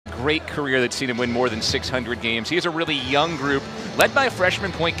great career that's seen him win more than 600 games. He has a really young group, led by a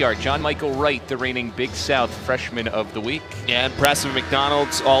freshman point guard, John Michael Wright, the reigning Big South Freshman of the Week. Yeah, and Preston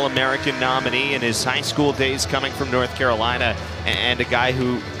McDonald's All-American nominee in his high school days coming from North Carolina, and a guy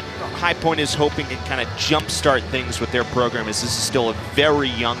who High Point is hoping to kind of jumpstart things with their program, as this is still a very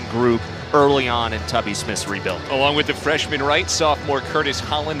young group early on in Tubby Smith's rebuild. Along with the freshman Wright, sophomore Curtis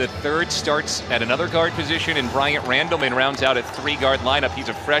Holland III starts at another guard position, and Bryant Randleman rounds out a 3-guard lineup. He's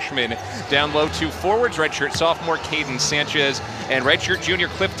a freshman. Down low, 2 forwards, redshirt sophomore Caden Sanchez, and redshirt junior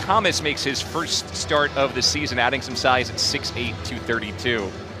Cliff Thomas makes his first start of the season, adding some size at 6'8", 232.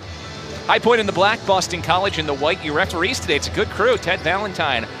 High Point in the black, Boston College in the white. Your referees today, it's a good crew. Ted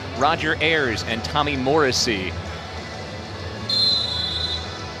Valentine, Roger Ayers, and Tommy Morrissey.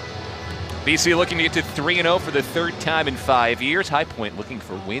 BC looking to get to 3-0 for the 3rd time in 5 years. High Point looking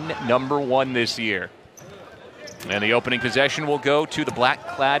for win number 1 this year. And the opening possession will go to the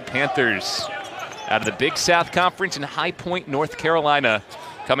black-clad Panthers out of the Big South Conference in High Point, North Carolina,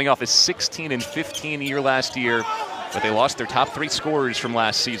 coming off a 16-15 year last year, but they lost their top 3 scorers from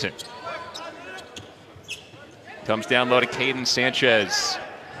last season. Comes down low to Caden Sanchez.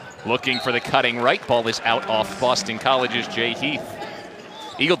 Looking for the cutting right. Ball is out off Boston College's Jay Heath.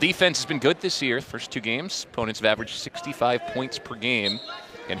 Eagle defense has been good this year. First 2 games, opponents have averaged 65 points per game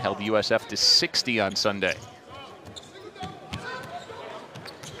and held USF to 60 on Sunday.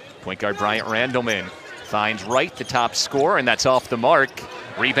 Point guard Bryant Randleman finds Wright, the top scorer, and that's off the mark.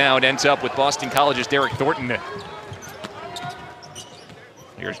 Rebound ends up with Boston College's Derek Thornton.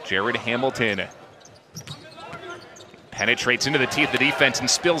 Here's Jared Hamilton. Penetrates into the teeth of the defense and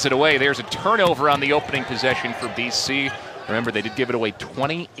spills it away. There's a turnover on the opening possession for BC. Remember, they did give it away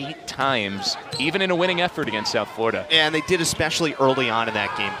 28 times, even in a winning effort against South Florida. Yeah, and they did especially early on in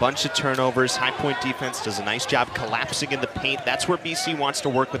that game. Bunch of turnovers. High Point defense does a nice job collapsing in the paint. That's where BC wants to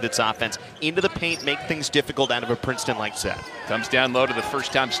work with its offense. Into the paint, make things difficult out of a Princeton-like set. Comes down low to the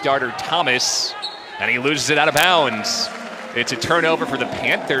first-time starter, Thomas, and he loses it out of bounds. It's a turnover for the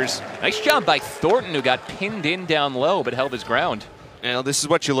Panthers. Nice job by Thornton, who got pinned in down low but held his ground. Now, this is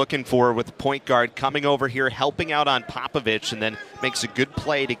what you're looking for with the point guard coming over here, helping out on Popovich, and then makes a good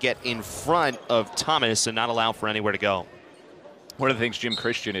play to get in front of Thomas and not allow for anywhere to go. One of the things Jim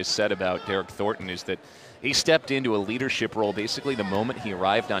Christian has said about Derek Thornton is that he stepped into a leadership role basically the moment he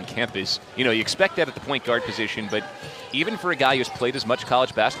arrived on campus. You know, you expect that at the point guard position, but even for a guy who's played as much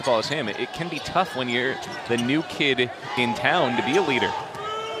college basketball as him, it can be tough when you're the new kid in town to be a leader.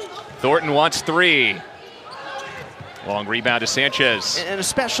 Thornton wants 3. Long rebound to Sanchez. And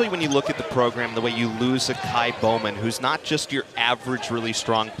especially when you look at the program, the way you lose a Kai Bowman, who's not just your average really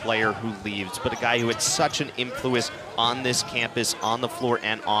strong player who leaves, but a guy who had such an influence on this campus, on the floor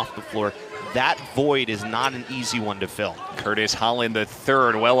and off the floor. That void is not an easy one to fill. Curtis Holland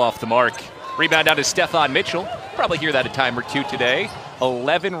III, well off the mark. Rebound down to Stephon Mitchell. Probably hear that a time or two today.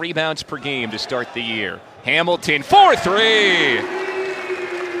 11 rebounds per game to start the year. Hamilton, 4-3.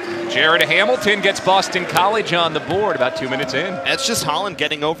 Jared Hamilton gets Boston College on the board about 2 minutes in. That's just Holland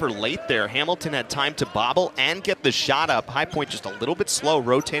getting over late there. Hamilton had time to bobble and get the shot up. High Point just a little bit slow,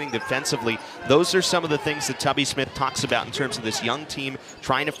 rotating defensively. Those are some of the things that Tubby Smith talks about in terms of this young team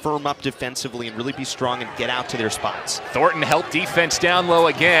trying to firm up defensively and really be strong and get out to their spots. Thornton helped defense down low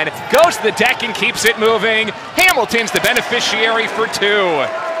again. Goes to the deck and keeps it moving. Hamilton's the beneficiary for 2.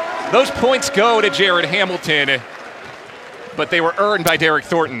 Those points go to Jared Hamilton, but they were earned by Derek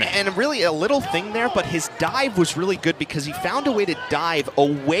Thornton. And really a little thing there, but his dive was really good because he found a way to dive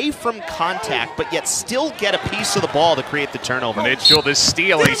away from contact, but yet still get a piece of the ball to create the turnover. Mitchell the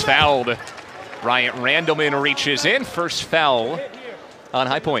steal, he's fouled. Bryant Randleman reaches in, first foul on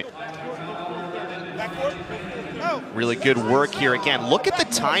High Point. Really good work here. Again, look at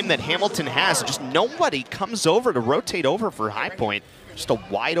the time that Hamilton has. Just nobody comes over to rotate over for High Point. Just a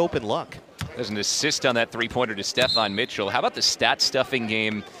wide open look. There's an assist on that 3-pointer to Stephon Mitchell. How about the stat-stuffing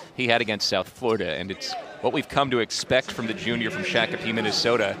game he had against South Florida? And it's what we've come to expect from the junior from Shakopee,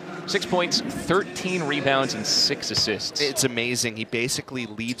 Minnesota. 6 points, 13 rebounds, and 6 assists. It's amazing. He basically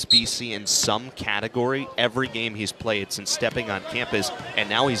leads BC in some category every game he's played since stepping on campus, and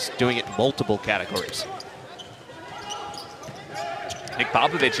now he's doing it in multiple categories. Nick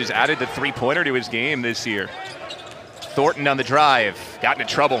Popovich has added the 3-pointer to his game this year. Thornton on the drive, got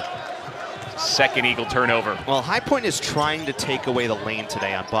into trouble. Second Eagle turnover. Well, High Point is trying to take away the lane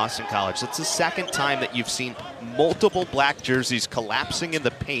today on Boston College. That's the second time that you've seen multiple black jerseys collapsing in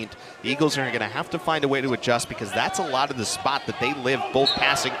the paint. The Eagles are going to have to find a way to adjust because that's a lot of the spot that they live, both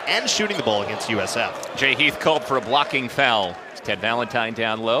passing and shooting the ball against USF. Jay Heath called for a blocking foul. It's Ted Valentine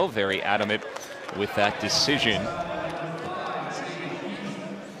down low, very adamant with that decision.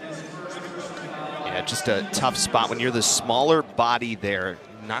 Yeah, just a tough spot. When you're the smaller body there,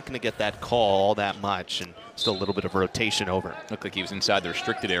 you're not going to get that call all that much, and still a little bit of rotation over. Looked like he was inside the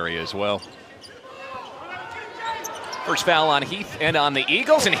restricted area as well. First foul on Heath and on the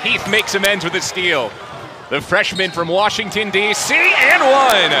Eagles, and Heath makes amends with a steal. The freshman from Washington, D.C., and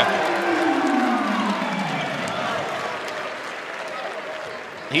one.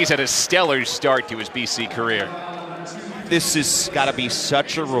 He's had a stellar start to his BC career. This has got to be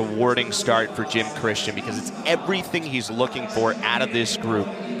such a rewarding start for Jim Christian because it's everything he's looking for out of this group.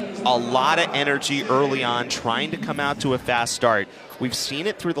 A lot of energy early on, trying to come out to a fast start. We've seen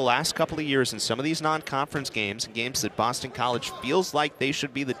it through the last couple of years in some of these non-conference games, games that Boston College feels like they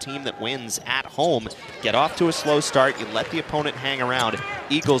should be the team that wins at home. Get off to a slow start, you let the opponent hang around.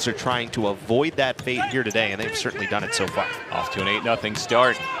 Eagles are trying to avoid that fate here today, and they've certainly done it so far. Off to an 8-0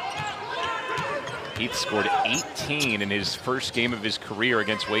 start. Heath scored 18 in his first game of his career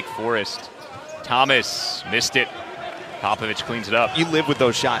against Wake Forest. Thomas missed it. Popovich cleans it up. You live with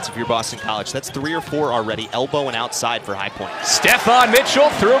those shots if you're Boston College. That's 3 or 4 already, elbow and outside for High Point. Stephon Mitchell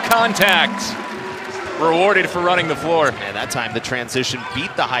through contact. Rewarded for running the floor. And that time the transition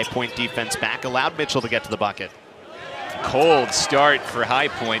beat the High Point defense back, allowed Mitchell to get to the bucket. Cold start for High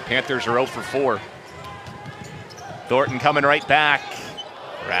Point. Panthers are 0 for 4. Thornton coming right back.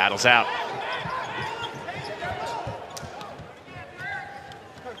 Rattles out.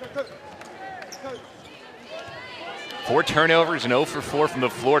 Four turnovers and 0 for 4 from the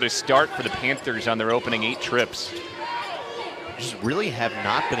floor to start for the Panthers on their opening 8 trips. Just really have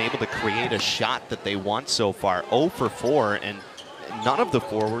not been able to create a shot that they want so far. 0 for 4, and none of the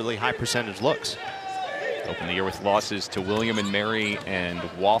 4 were really high percentage looks. Open the year with losses to William and Mary and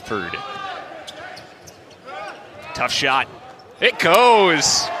Wofford. Tough shot. It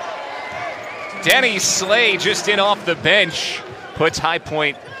goes. Denny Slay just in off the bench. Puts High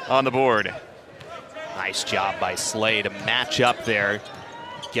Point on the board. Nice job by Slay to match up there,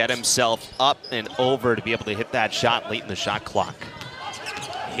 get himself up and over to be able to hit that shot late in the shot clock.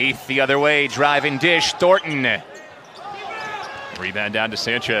 Heath the other way, driving dish, Thornton. Rebound down to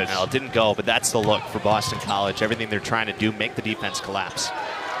Sanchez. Well, it didn't go, but that's the look for Boston College. Everything they're trying to do, make the defense collapse.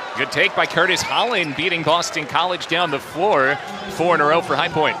 Good take by Curtis Holland, beating Boston College down the floor. 4 in a row for High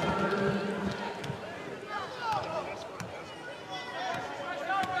Point.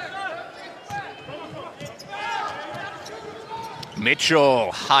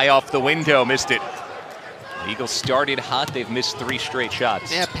 Mitchell, high off the window, missed it. The Eagles started hot. They've missed 3 straight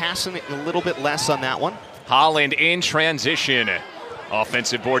shots. Yeah, passing it a little bit less on that one. Holland in transition.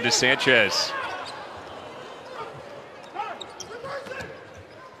 Offensive board to Sanchez.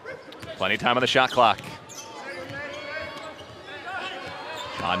 Plenty of time on the shot clock.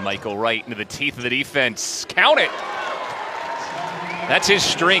 John Michael Wright into the teeth of the defense. Count it. That's his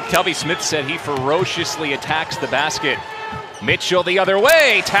strength. Tubby Smith said he ferociously attacks the basket. Mitchell the other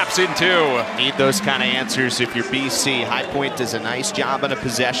way, taps in 2. Need those kind of answers if you're BC. High Point does a nice job on a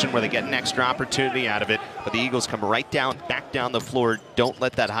possession where they get an extra opportunity out of it, but the Eagles come right down, back down the floor. Don't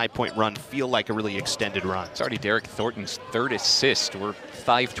let that High Point run feel like a really extended run. It's already Derek Thornton's 3rd assist. We're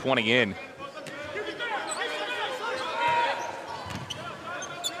 5:20 in.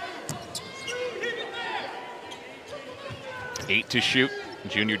 Eight to shoot.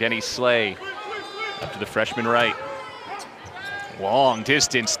 Junior Denny Slay up to the freshman right. Long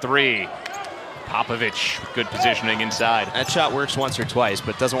distance 3. Popovich, good positioning inside. That shot works once or twice,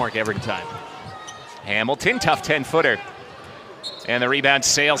 but doesn't work every time. Hamilton, tough 10-footer. And the rebound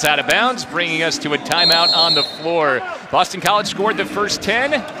sails out of bounds, bringing us to a timeout on the floor. Boston College scored the first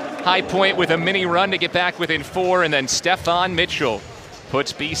 10. High Point with a mini run to get back within 4, and then Stephon Mitchell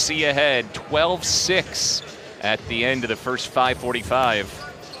puts BC ahead 12-6 at the end of the first 5:45.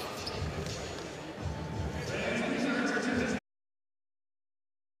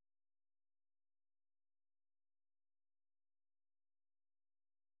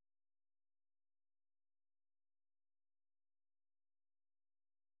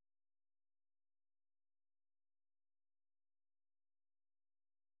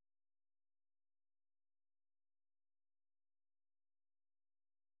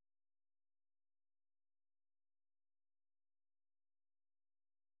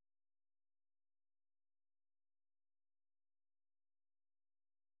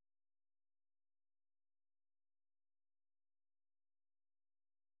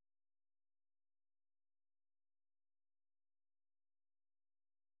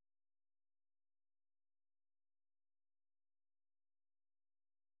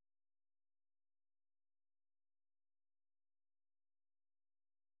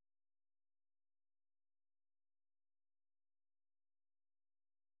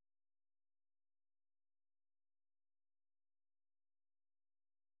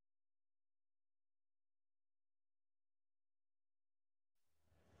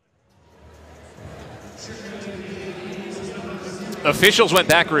 Officials went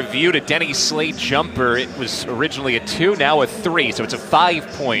back, reviewed a Denny Slate jumper. It was originally a 2, now a 3, so it's a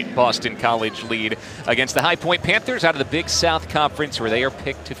 5-point Boston College lead against the High Point Panthers out of the Big South Conference, where they are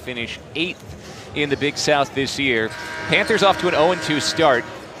picked to finish 8th in the Big South this year. Panthers off to an 0-2 start.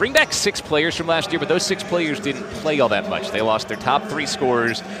 Bring back 6 players from last year, but those 6 players didn't play all that much. They lost their top 3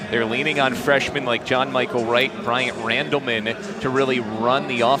 scorers. They're leaning on freshmen like John Michael Wright and Bryant Randleman to really run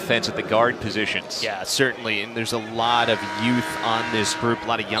the offense at the guard positions. Yeah, certainly. And there's a lot of youth on this group, a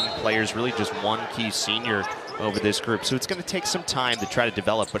lot of young players, really just one key senior over this group. So it's going to take some time to try to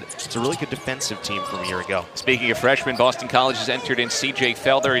develop, but it's a really good defensive team from a year ago. Speaking of freshmen, Boston College has entered in C.J.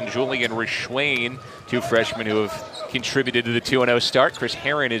 Felder and Julian Rishwain, 2 freshmen who have contributed to the 2-0 start. Chris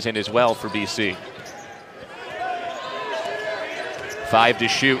Herron is in as well for BC. 5 to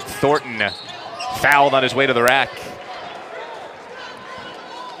shoot. Thornton fouled on his way to the rack.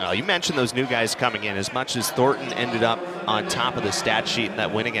 You mentioned those new guys coming in. As much as Thornton ended up on top of the stat sheet in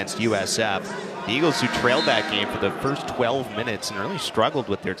that win against USF, the Eagles, who trailed that game for the first 12 minutes and really struggled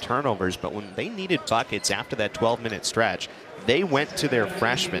with their turnovers, but when they needed buckets after that 12-minute stretch, they went to their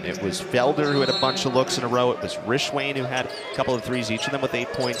freshmen. It was Felder who had a bunch of looks in a row. It was Rishwain who had a couple of threes, each of them with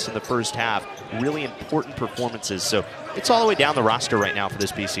 8 points in the first half. Really important performances. So it's all the way down the roster right now for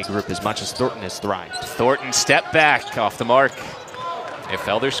this BC group, as much as Thornton has thrived. Thornton step back off the mark. If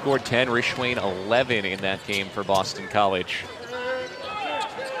Felder scored 10, Rishwain 11 in that game for Boston College.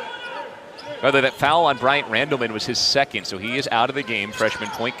 Although that foul on Bryant Randleman was his second, so he is out of the game. Freshman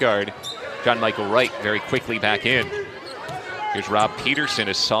point guard John Michael Wright very quickly back in. Here's Rob Peterson,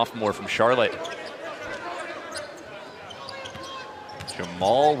 a sophomore from Charlotte.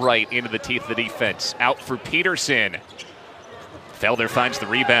 Jamal Wright into the teeth of the defense. Out for Peterson. Felder finds the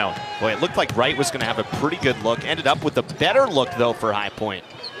rebound. Boy, it looked like Wright was going to have a pretty good look. Ended up with a better look, though, for High Point.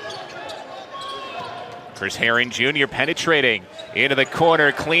 Chris Herron Jr. penetrating into the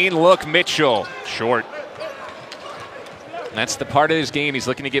corner. Clean look, Mitchell. Short. That's the part of his game he's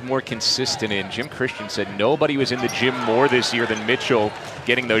looking to get more consistent in. Jim Christian said nobody was in the gym more this year than Mitchell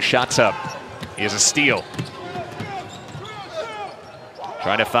getting those shots up. He has a steal.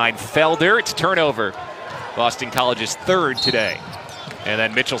 Trying to find Felder. It's turnover. Boston College's 3rd today. And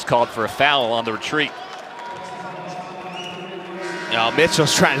then Mitchell's called for a foul on the retreat.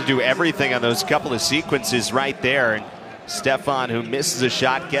 Mitchell's trying to do everything on those couple of sequences right there. And Stefan, who misses a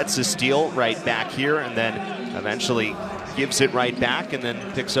shot, gets a steal right back here, and then eventually gives it right back and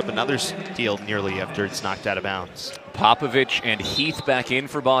then picks up another steal nearly after it's knocked out of bounds. Popovich and Heath back in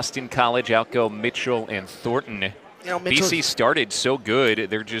for Boston College. Out go Mitchell and Thornton. BC started so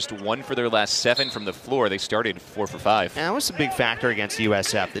good. They're just 1 for their last 7 from the floor. They started 4 for 5. And that was a big factor against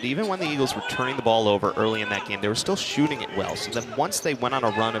USF, that even when the Eagles were turning the ball over early in that game, they were still shooting it well. So then once they went on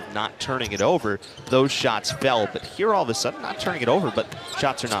a run of not turning it over, those shots fell. But here all of a sudden, not turning it over, but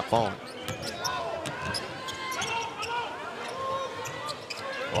shots are not falling.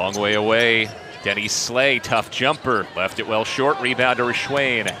 Long way away. Denny Slay, tough jumper. Left it well short. Rebound to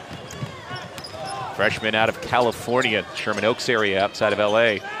Rishwain. Freshman out of California, Sherman Oaks area outside of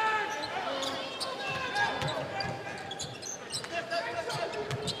LA.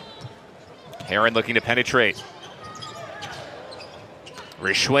 Herron looking to penetrate.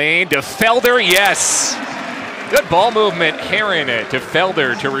 Rishwain to Felder, yes! Good ball movement, Herron to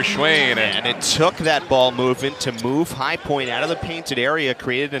Felder to Rishwain. And it took that ball movement to move High Point out of the painted area,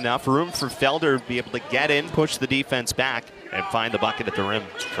 created enough room for Felder to be able to get in, push the defense back, and find the bucket at the rim.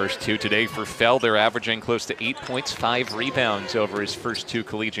 First 2 today for Felder, averaging close to 8 points, 5 rebounds over his first 2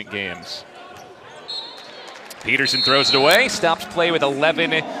 collegiate games. Peterson throws it away, stops play with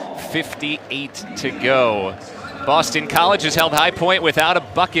 11:58 to go. Boston College has held High Point without a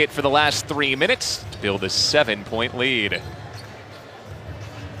bucket for the last 3 minutes to build a 7-point lead.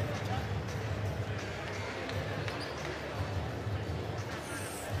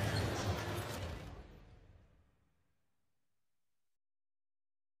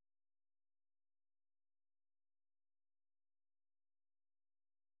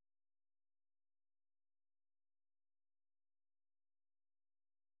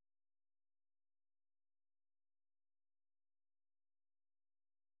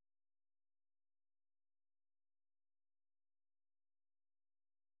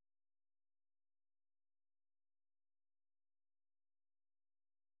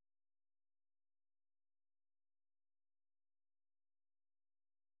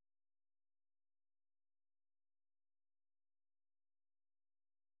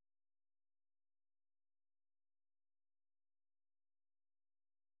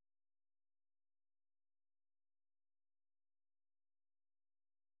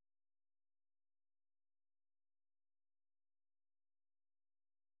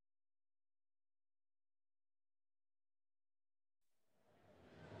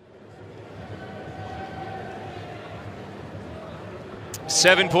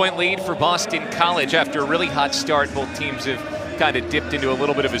 7-point lead for Boston College after a really hot start. Both teams have kind of dipped into a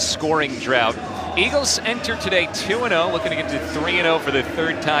little bit of a scoring drought. Eagles enter today 2-0, looking to get to 3-0 for the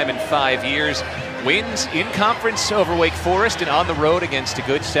third time in 5 years. Wins in conference over Wake Forest and on the road against a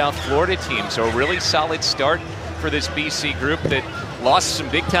good South Florida team. So a really solid start for this BC group that lost some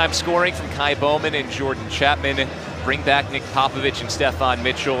big-time scoring from Kai Bowman and Jordan Chapman. Bring back Nick Popovich and Stefan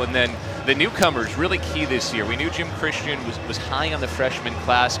Mitchell, and then the newcomers really key this year. We knew Jim Christian was high on the freshman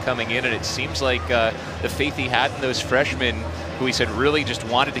class coming in, and it seems like the faith he had in those freshmen, who he said really just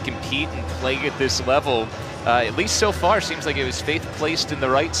wanted to compete and play at this level, at least so far, seems like it was faith placed in the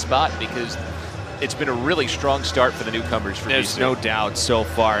right spot, because it's been a really strong start for the newcomers for There's BC. no doubt so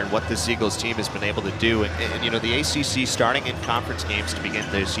far in what this Eagles team has been able to do. And you know, the ACC starting in conference games to begin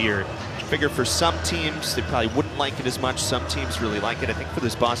this year, I figure for some teams, they probably wouldn't like it as much. Some teams really like it. I think for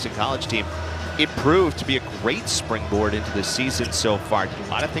this Boston College team, it proved to be a great springboard into the season so far. Did a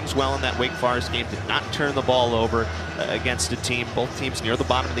lot of things well in that Wake Forest game. Did not turn the ball over against a team, both teams near the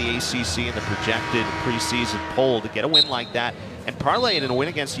bottom of the ACC in the projected preseason poll. To get a win like that and parlay it in a win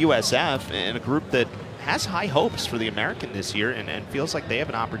against USF in a group that has high hopes for the American this year and feels like they have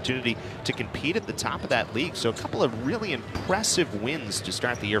an opportunity to compete at the top of that league. So a couple of really impressive wins to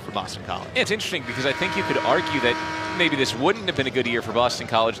start the year for Boston College. Yeah, it's interesting because I think you could argue that maybe this wouldn't have been a good year for Boston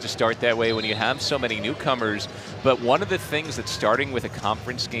College to start that way when you have so many newcomers. But one of the things that starting with a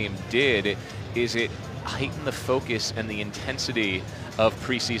conference game did is it heightened the focus and the intensity of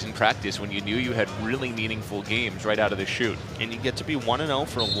preseason practice when you knew you had really meaningful games right out of the chute. And you get to be 1-0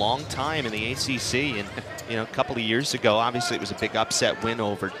 for a long time in the ACC. And you know, a couple of years ago, obviously it was a big upset win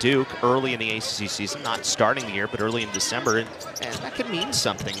over Duke early in the ACC season, not starting the year, but early in December. And that could mean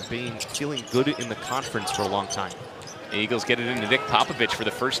something, feeling good in the conference for a long time. The Eagles get it into Nick Popovich for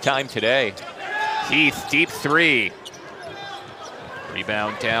the first time today. Heath, deep three.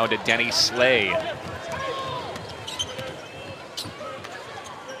 Rebound down to Denny Slay.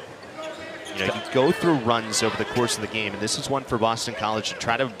 You know, you go through runs over the course of the game, and this is one for Boston College to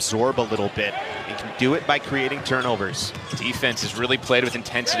try to absorb a little bit. You can do it by creating turnovers. Defense has really played with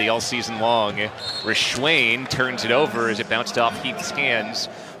intensity all season long. Rishwain turns it over as it bounced off Heath's hands.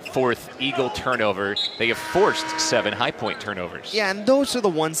 Fourth Eagle turnover. They have forced 7 high-point turnovers. Yeah, and those are the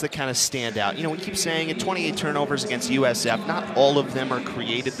ones that kind of stand out. You know, we keep saying in 28 turnovers against USF, not all of them are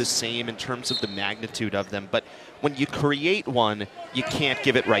created the same in terms of the magnitude of them, but when you create one, you can't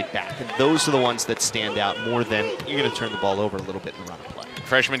give it right back. And those are the ones that stand out more than you're going to turn the ball over a little bit in the run of play.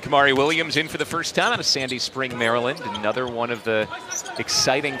 Freshman Kamari Williams in for the first time out of Sandy Spring, Maryland. Another one of the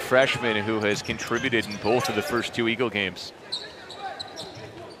exciting freshmen who has contributed in both of the first 2 Eagle games.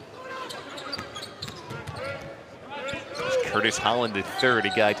 Curtis Holland III, a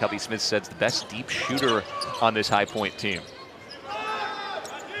guy Tubby Smith said is the best deep shooter on this high-point team.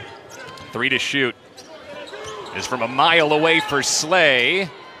 3 to shoot. Is from a mile away for Slay.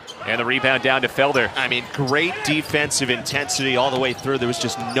 And the rebound down to Felder. I mean, great defensive intensity all the way through. There was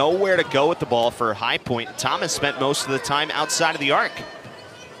just nowhere to go with the ball for High Point. Thomas spent most of the time outside of the arc.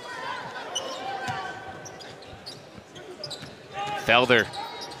 Felder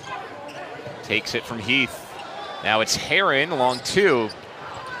takes it from Heath. Now it's Heron, long 2.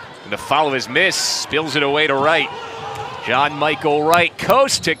 And the follow is miss, spills it away to Wright. John Michael Wright,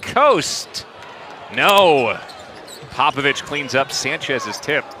 coast to coast. No. Popovich cleans up Sanchez's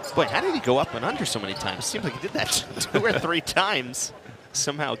tip. Boy, how did he go up and under so many times? It seems like he did that 2 or 3 times,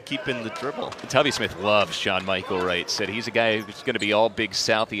 somehow keeping the dribble. Tubby Smith loves John Michael Wright. Said he's a guy who's going to be all Big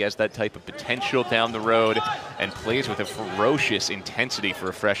South. He has that type of potential down the road and plays with a ferocious intensity for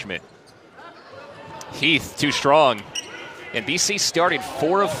a freshman. Heath, too strong. And BC started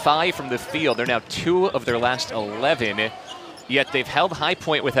 4 of 5 from the field. They're now 2 of their last 11. Yet they've held High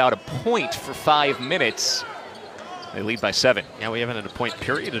Point without a point for 5 minutes. They lead by 7. Yeah, we haven't had a point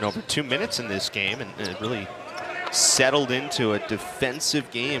period in over 2 minutes in this game, and it really settled into a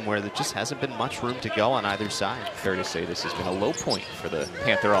defensive game where there just hasn't been much room to go on either side. Fair to say this has been a low point for the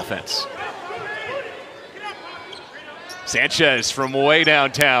Panther offense. Sanchez from way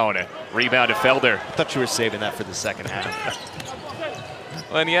downtown. Rebound to Felder. I thought you were saving that for the second half.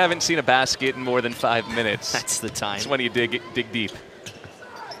 When you haven't seen a basket in more than 5 minutes. That's the time. That's when you dig deep.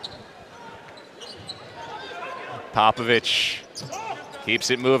 Popovich keeps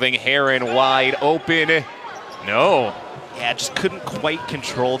it moving. Heron wide open. No. Yeah, just couldn't quite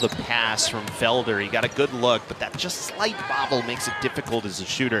control the pass from Felder. He got a good look, but that just slight bobble makes it difficult as a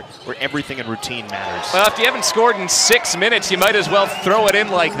shooter where everything in routine matters. Well, if you haven't scored in 6 minutes, you might as well throw it in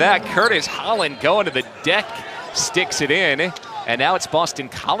like that. Curtis Holland going to the deck, sticks it in. And now it's Boston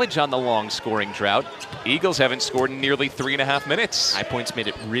College on the long scoring drought. Eagles haven't scored in nearly 3.5 minutes. High Point's made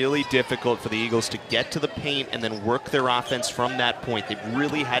it really difficult for the Eagles to get to the paint and then work their offense from that point. They've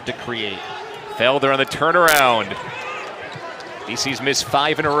really had to create. Felder on the turnaround. BC's missed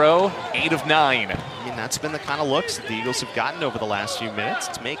 5 in a row, 8 of 9. I mean, that's been the kind of looks that the Eagles have gotten over the last few minutes.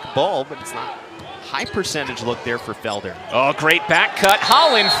 It's make a ball, but it's not high percentage look there for Felder. Oh, great back cut.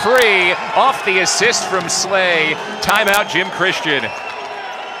 Holland free off the assist from Slay. Timeout, Jim Christian.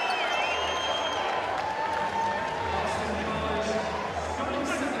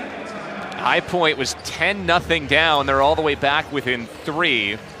 High Point was 10-0 down. They're all the way back within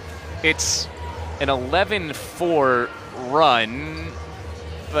 3. It's an 11-4 run,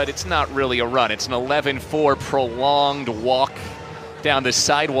 but it's not really a run. It's an 11-4 prolonged walk down the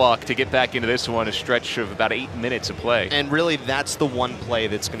sidewalk to get back into this one, a stretch of about 8 minutes of play. And really, that's the one play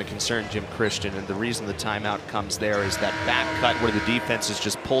that's going to concern Jim Christian, and the reason the timeout comes there is that back cut where the defense is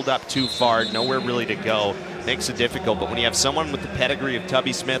just pulled up too far, nowhere really to go, makes it difficult. But when you have someone with the pedigree of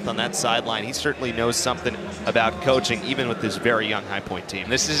Tubby Smith on that sideline, he certainly knows something about coaching, even with this very young High Point team.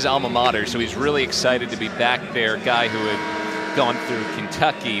 And this is his alma mater, so he's really excited to be back there, a guy who had gone through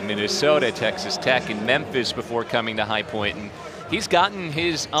Kentucky, Minnesota, Texas Tech, and Memphis before coming to High Point. And he's gotten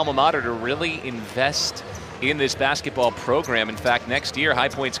his alma mater to really invest in this basketball program. In fact, next year, High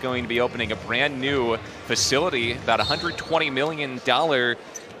Point's going to be opening a brand new facility, about $120 million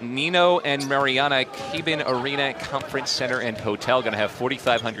Nino and Mariana Cuban Arena Conference Center and Hotel. Going to have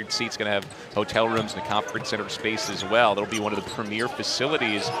 4,500 seats, going to have hotel rooms and a conference center space as well. That'll be one of the premier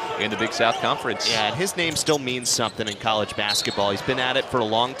facilities in the Big South Conference. Yeah, and his name still means something in college basketball. He's been at it for a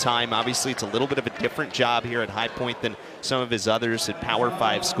long time. Obviously, it's a little bit of a different job here at High Point than some of his others at Power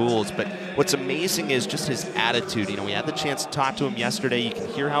 5 schools. But what's amazing is just his attitude. You know, we had the chance to talk to him yesterday. You can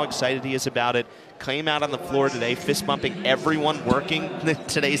hear how excited he is about it. Came out on the floor today, fist bumping everyone working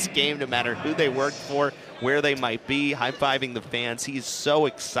today's game, no matter who they worked for, where they might be, high-fiving the fans. He's so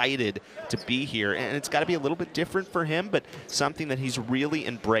excited to be here, and it's got to be a little bit different for him, but something that he's really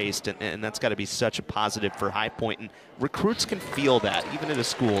embraced, and that's got to be such a positive for High Point. And recruits can feel that, even at a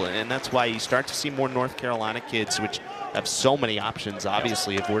school, and that's why you start to see more North Carolina kids, which have so many options,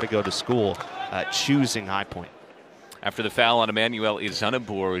 obviously, if we're to go to school, choosing High Point. After the foul on Emmanuel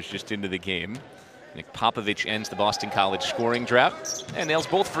Izunabor was just into the game, Nick Popovich ends the Boston College scoring drought and nails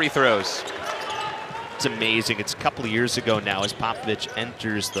both free throws. It's amazing. It's a couple of years ago now as Popovich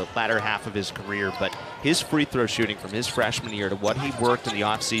enters the latter half of his career, but his free throw shooting from his freshman year to what he worked in the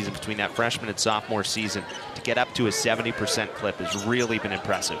offseason between that freshman and sophomore season to get up to a 70% clip has really been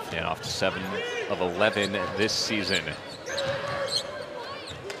impressive. And off to 7 of 11 this season.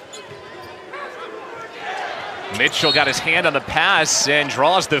 Mitchell got his hand on the pass and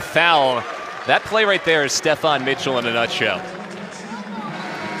draws the foul. That play right there is Stefan Mitchell in a nutshell.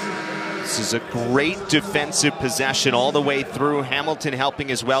 This is a great defensive possession all the way through. Hamilton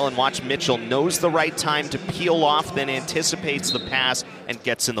helping as well, and watch Mitchell knows the right time to peel off, then anticipates the pass and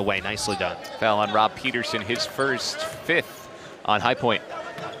gets in the way. Nicely done. Foul on Rob Peterson, his first, 5th on High Point.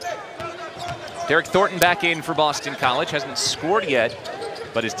 Derek Thornton back in for Boston College. Hasn't scored yet,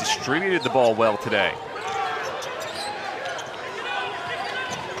 but has distributed the ball well today.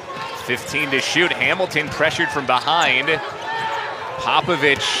 15 to shoot. Hamilton pressured from behind.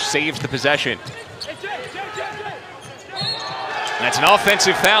 Popovich saves the possession. That's an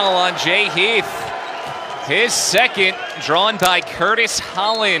offensive foul on Jay Heath. His second, drawn by Curtis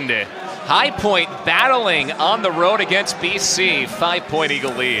Holland. High Point battling on the road against BC. 5-point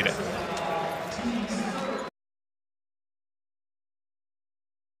Eagle lead.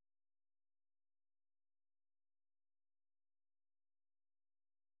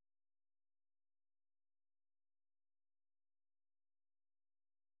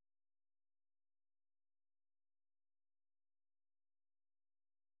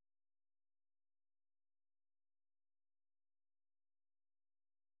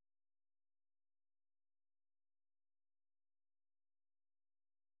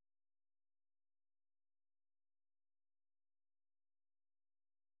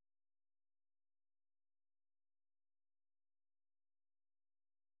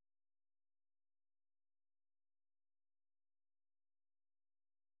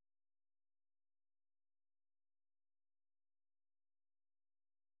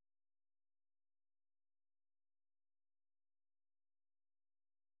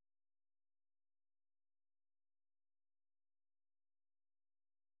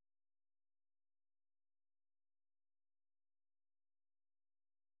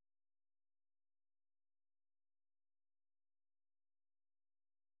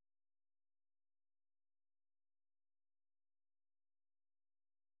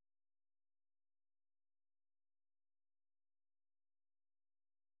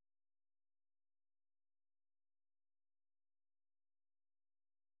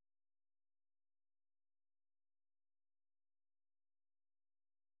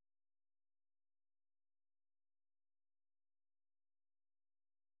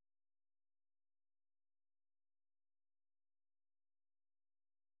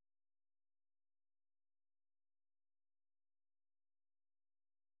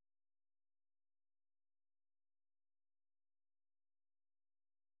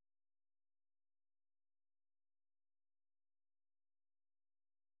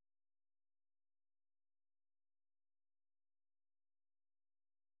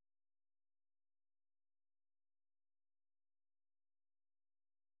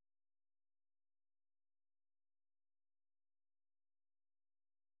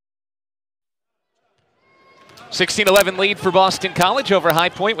 16-11 lead for Boston College over High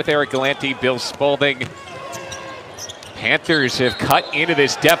Point with Eric Galante, Bill Spaulding. Panthers have cut into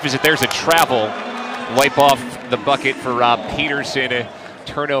this deficit. There's a travel. Wipe off the bucket for Rob Peterson.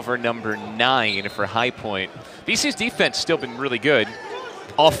 Turnover number 9 for High Point. BC's defense still been really good.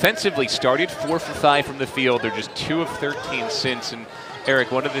 Offensively started 4 for 5 from the field. They're just 2 of 13 since. And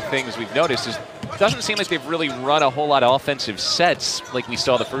Eric, one of the things we've noticed is it doesn't seem like they've really run a whole lot of offensive sets like we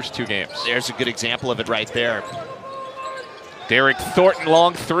saw the first 2 games. There's a good example of it right there. Derek Thornton,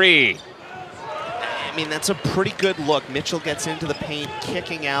 long 3. I mean, that's a pretty good look. Mitchell gets into the paint,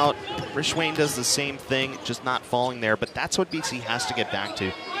 kicking out. Rishwain does the same thing, just not falling there. But that's what BC has to get back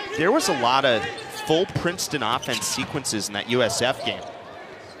to. There was a lot of full Princeton offense sequences in that USF game.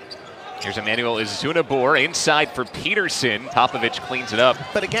 Here's Emmanuel Izunabor inside for Peterson. Popovich cleans it up.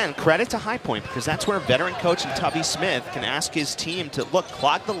 But again, credit to High Point, because that's where veteran coach and Tubby Smith can ask his team to, look,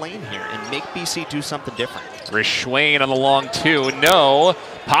 clog the lane here and make BC do something different. Rishwain on the long 2. No.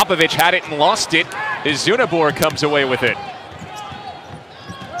 Popovich had it and lost it. Izunabor comes away with it.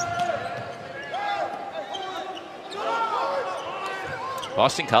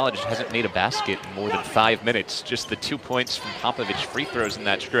 Boston College hasn't made a basket in more than 5 minutes. Just the 2 points from Popovich free throws in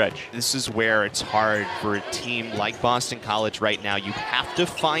that stretch. This is where it's hard for a team like Boston College right now. You have to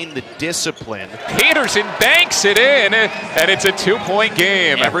find the discipline. Peterson banks it in, and it's a 2-point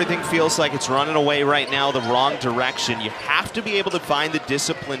game. Everything feels like it's running away right now the wrong direction. You have to be able to find the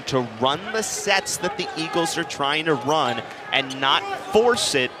discipline to run the sets that the Eagles are trying to run and not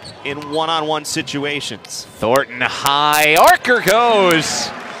force it in one-on-one situations. Thornton high, Archer goes.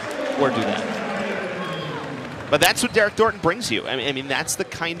 Or do that. But that's what Derek Thornton brings you. I mean, that's the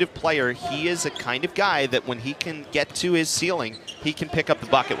kind of player. He is a kind of guy that when he can get to his ceiling, he can pick up the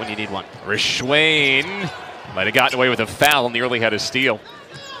bucket when you need one. Rishwain might have gotten away with a foul, nearly had a steal.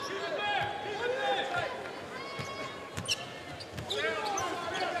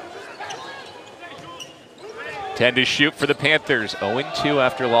 Ten to shoot for the Panthers. 0-2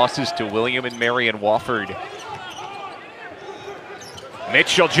 after losses to William and Mary and Wofford.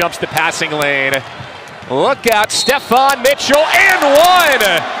 Mitchell jumps the passing lane. Look out, Stefan Mitchell, and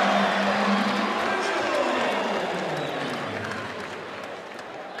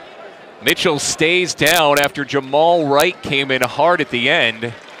 1! Mitchell stays down after Jamal Wright came in hard at the end.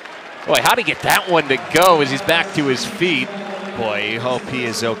 Boy, how'd he get that one to go as he's back to his feet? Boy, you hope he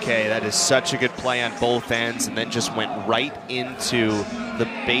is okay. That is such a good play on both ends, and then just went right into the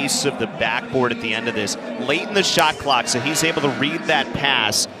base of the backboard at the end of this. Late in the shot clock, so he's able to read that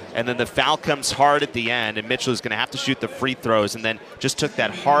pass, and then the foul comes hard at the end, and Mitchell is going to have to shoot the free throws, and then just took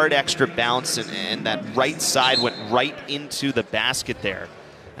that hard extra bounce, and that right side went right into the basket there.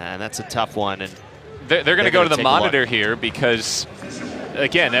 And that's a tough one. And they're going to go to the monitor here because,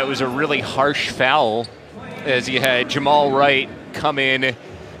 again, that was a really harsh foul, as you had Jamal Wright come in,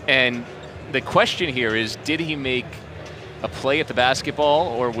 and the question here is, did he make a play at the basketball,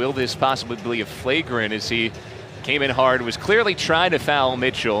 or will this possibly be a flagrant as he came in hard, was clearly trying to foul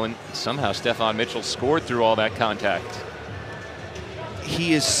Mitchell, and somehow Stefan Mitchell scored through all that contact.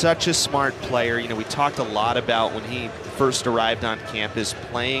 He is such a smart player. You know, we talked a lot about when he first arrived on campus,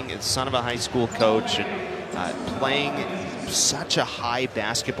 playing as son of a high school coach and playing such a high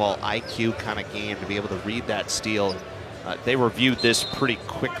basketball IQ kind of game to be able to read that steal. They reviewed this pretty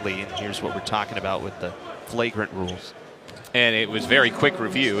quickly, and here's what we're talking about with the flagrant rules. And it was very quick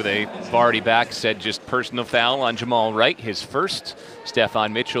review. They've already back said just personal foul on Jamal Wright, his first.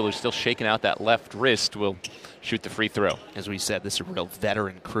 Stefan Mitchell, who's still shaking out that left wrist, will shoot the free throw. As we said, this is a real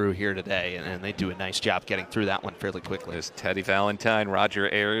veteran crew here today, and they do a nice job getting through that one fairly quickly. There's Teddy Valentine, Roger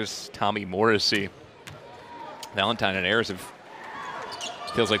Ayers, Tommy Morrissey. Valentine and Ayers have,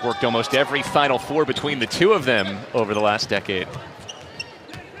 feels like, worked almost every Final Four between the two of them over the last decade.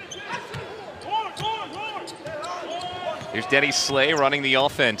 Here's Denny Slay running the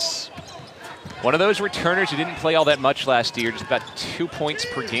offense. One of those returners who didn't play all that much last year, just about 2 points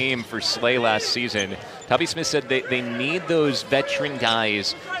per game for Slay last season. Tubby Smith said they need those veteran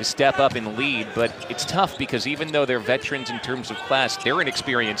guys to step up and lead, but it's tough because even though they're veterans in terms of class, they're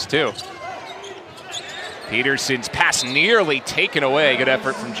inexperienced too. Peterson's pass nearly taken away. Good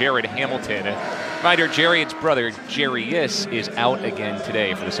effort from Jared Hamilton. Reminder, Jared's brother, Jarius, is out again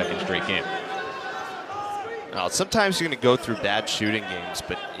today for the second straight game. Well, sometimes you're going to go through bad shooting games,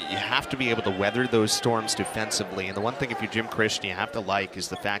 but you have to be able to weather those storms defensively. And the one thing, if you're Jim Christian, you have to like is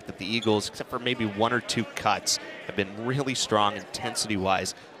the fact that the Eagles, except for maybe 1 or 2 cuts, have been really strong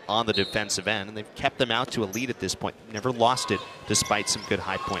intensity-wise on the defensive end, and they've kept them out to a lead at this point. Never lost it despite some good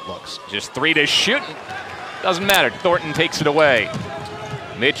high-point looks. Just 3 to shoot. Doesn't matter. Thornton takes it away.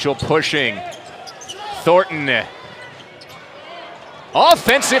 Mitchell pushing. Thornton.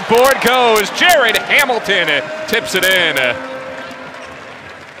 Offensive board goes. Jared Hamilton tips it in.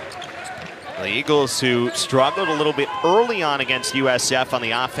 The Eagles, who struggled a little bit early on against USF on the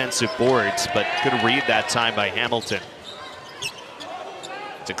offensive boards, but good read that time by Hamilton.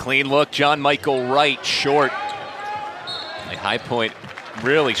 It's a clean look. John Michael Wright, short. The High Point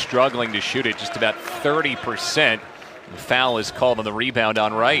really struggling to shoot it, just about 30%. The foul is called on the rebound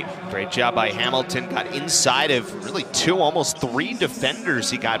on Wright. Great job by Hamilton. Got inside of really 2, almost 3 defenders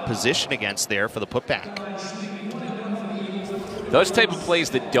he got position against there for the putback. Those type of plays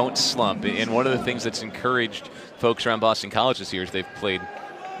that don't slump, and one of the things that's encouraged folks around Boston College this year is they've played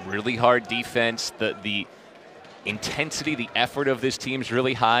really hard defense. The intensity, the effort of this team is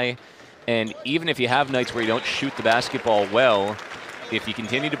really high, and even if you have nights where you don't shoot the basketball well, if you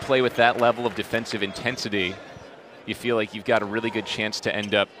continue to play with that level of defensive intensity, you feel like you've got a really good chance to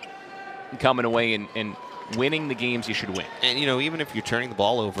end up coming away and winning the games you should win. And, you know, even if you're turning the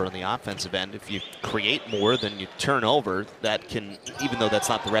ball over on the offensive end, if you create more than you turn over, that can, even though that's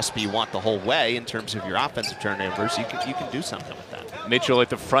not the recipe you want the whole way in terms of your offensive turnovers, you can do something with that. Mitchell at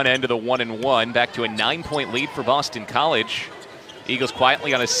the front end of the 1-and-1, back to a 9-point lead for Boston College. Eagles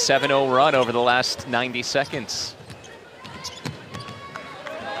quietly on a 7-0 run over the last 90 seconds.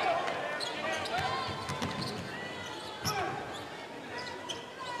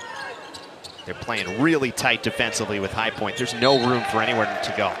 They're playing really tight defensively with High Point. There's no room for anywhere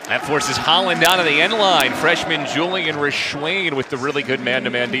to go. That forces Holland down to the end line. Freshman Julian Rishwain with the really good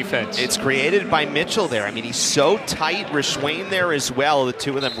man-to-man defense. It's created by Mitchell there. I mean, he's so tight. Rishwain there as well. The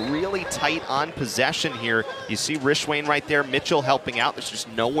two of them really tight on possession here. You see Rishwain right there, Mitchell helping out. There's just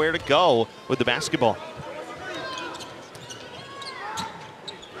nowhere to go with the basketball.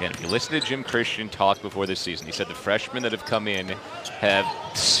 And if you listen to Jim Christian talk before this season, he said the freshmen that have come in have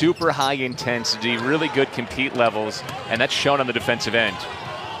super high intensity, really good compete levels, and that's shown on the defensive end.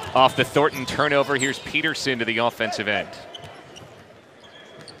 Off the Thornton turnover, here's Peterson to the offensive end.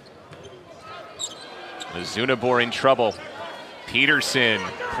 Zunabor in trouble. Peterson,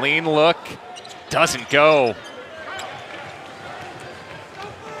 clean look, doesn't go.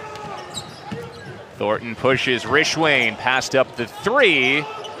 Thornton pushes Rishwain, passed up the 3.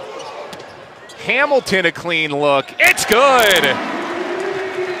 Hamilton a clean look. It's good.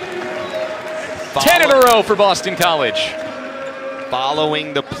 10 in a row for Boston College.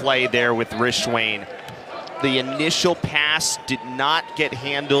 Following the play there with Rishwain. The initial pass did not get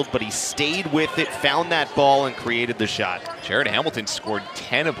handled, but he stayed with it, found that ball, and created the shot. Jared Hamilton scored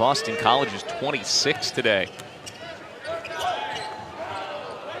 10 of Boston College's 26 today.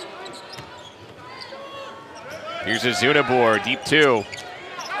 Here's a Zunabor, deep 2.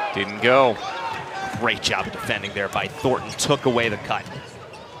 Didn't go. Great job of defending there by Thornton. Took away the cut.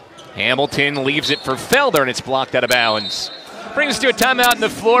 Hamilton leaves it for Felder, and it's blocked out of bounds. Brings us to a timeout on the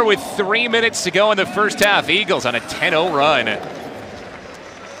floor with 3 minutes to go in the first half. Eagles on a 10-0 run.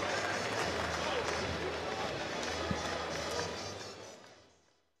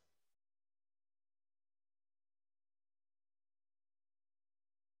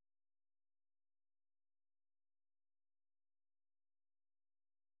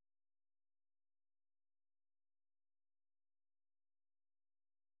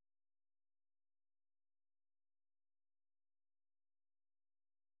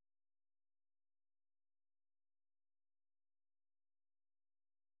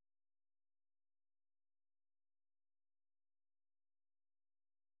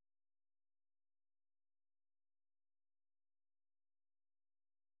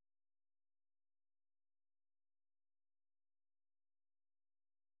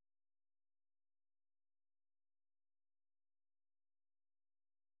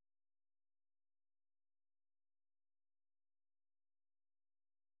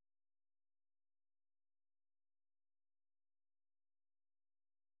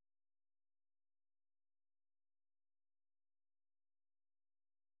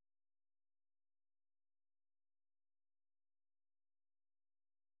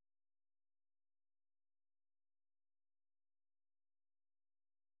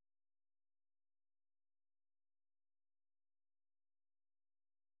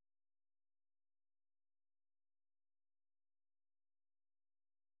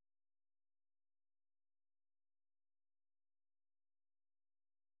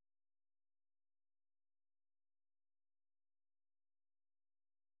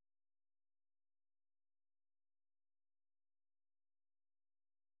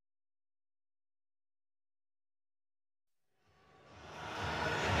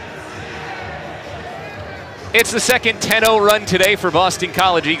 It's the second 10-0 run today for Boston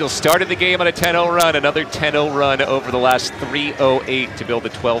College. Eagles started the game on a 10-0 run, another 10-0 run over the last 3:08 to build a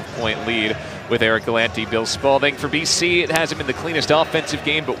 12-point lead with Eric Galante. Bill Spalding for BC. It hasn't been the cleanest offensive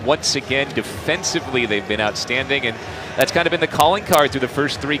game, but once again, defensively, they've been outstanding, and that's kind of been the calling card through the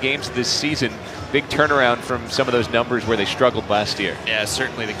first 3 games of this season. Big turnaround from some of those numbers where they struggled last year. Yeah,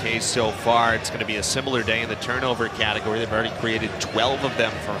 certainly the case so far. It's going to be a similar day in the turnover category. They've already created 12 of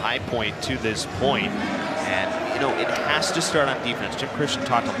them for High Point to this point. And, you know, it has to start on defense. Jim Christian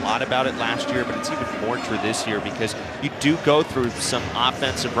talked a lot about it last year, but it's even more true this year because you do go through some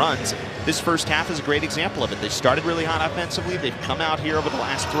offensive runs. This first half is a great example of it. They started really hot offensively. They've come out here over the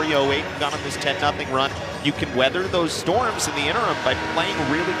last 3:08 and gone on this 10-0 run. You can weather those storms in the interim by playing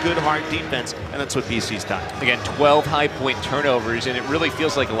really good, hard defense, and that's what BC's done. Again, 12 High Point turnovers, and it really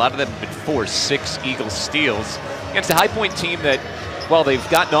feels like a lot of them have been forced. 6 Eagles steals against a High Point team that, while they've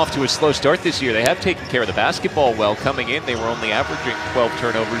gotten off to a slow start this year, they have taken care of the basketball well. Coming in, they were only averaging 12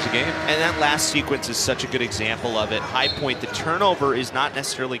 turnovers a game. And that last sequence is such a good example of it. High Point, the turnover is not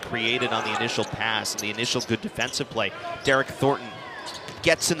necessarily created on the initial pass and the initial good defensive play. Derek Thornton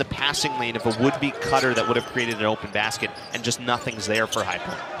gets in the passing lane of a would-be cutter that would have created an open basket, and just nothing's there for High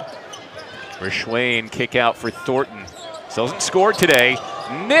Point. Rishwain kick out for Thornton. Still hasn't scored today.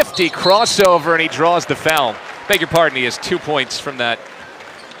 Nifty crossover, and he draws the foul. Beg your pardon, he has 2 points from that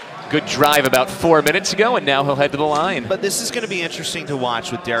good drive about 4 minutes ago, and now he'll head to the line. But this is going to be interesting to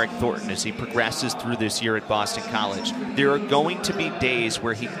watch with Derek Thornton as he progresses through this year at Boston College. There are going to be days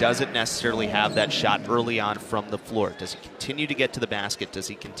where he doesn't necessarily have that shot early on from the floor. Does he continue to get to the basket? Does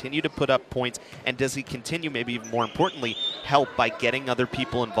he continue to put up points? And does he continue, maybe even more importantly, help by getting other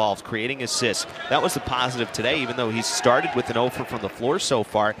people involved, creating assists? That was the positive today. Even though he's started with an offer from the floor so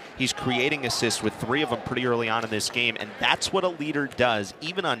far, he's creating assists with 3 of them pretty early on in this game, and that's what a leader does,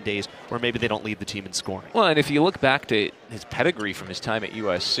 even on days where maybe they don't lead the team in scoring. Well, and if you look back to his pedigree from his time at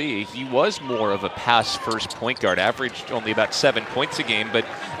USC, he was more of a pass-first point guard, averaged only about 7 points a game, but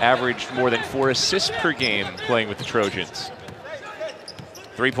averaged more than 4 assists per game playing with the Trojans.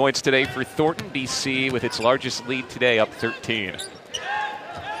 3 points today for Thornton. BC with its largest lead today, up 13.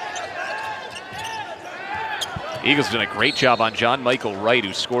 Eagles done a great job on John Michael Wright,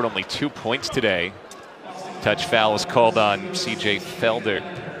 who scored only 2 points today. Touch foul is called on C.J. Felder.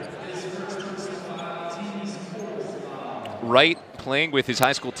 Wright playing with his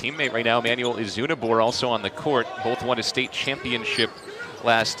high school teammate right now, Emmanuel Izunabor, also on the court. Both won a state championship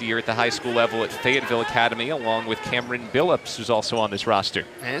last year at the high school level at Fayetteville Academy, along with Cameron Billups, who's also on this roster.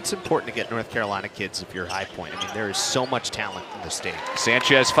 And it's important to get North Carolina kids if you're High Point. I mean, there is so much talent in the state.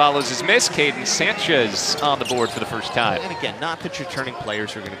 Sanchez follows his miss. Caden Sanchez on the board for the first time. And again, not that returning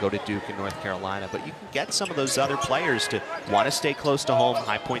players are going to go to Duke and North Carolina, but you can get some of those other players to want to stay close to home.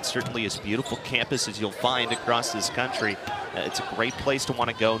 High Point certainly is beautiful campus as you'll find across this country. It's a great place to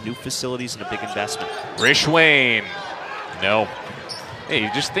want to go. New facilities and a big investment. Rishwain. No. Hey,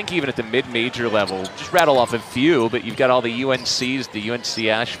 you just think even at the mid-major level, just rattle off a few, but you've got all the UNCs, the UNC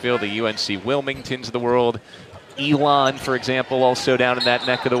Asheville, the UNC Wilmingtons of the world. Elon, for example, also down in that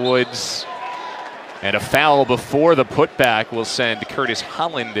neck of the woods. And a foul before the putback will send Curtis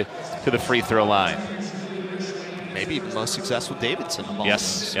Holland to the free throw line. Maybe even the most successful Davidson of all.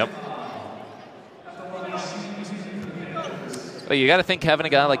 Yes, yep. But you got to think having a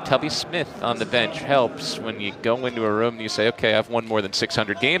guy like Tubby Smith on the bench helps when you go into a room and you say, okay, I've won more than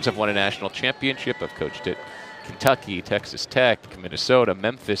 600 games. I've won a national championship. I've coached at Kentucky, Texas Tech, Minnesota,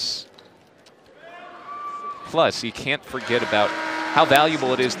 Memphis. Plus, you can't forget about how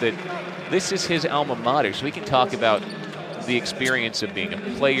valuable it is that this is his alma mater. So we can talk about the experience of being a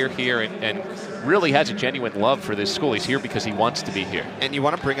player here and really has a genuine love for this school. He's here because he wants to be here. And you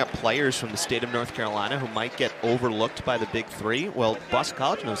want to bring up players from the state of North Carolina who might get overlooked by the Big Three. Well, Boston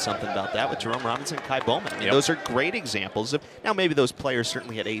College knows something about that with Jerome Robinson and Kai Bowman. I mean, those are great examples of, now maybe those players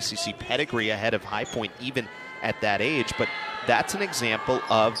certainly had ACC pedigree ahead of High Point even at that age, but that's an example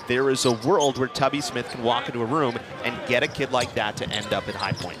of there is a world where Tubby Smith can walk into a room and get a kid like that to end up at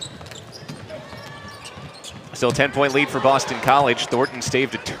High Point. Still a 10-point lead for Boston College. Thornton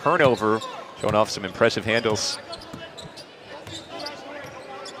staved a turnover, showing off some impressive handles.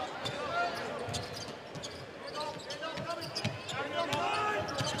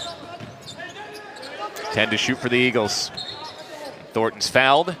 Ten to shoot for the Eagles. Thornton's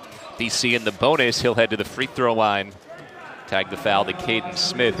fouled. BC in the bonus. He'll head to the free throw line. Tag the foul to Caden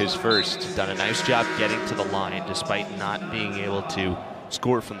Smith, his first. Done a nice job getting to the line despite not being able to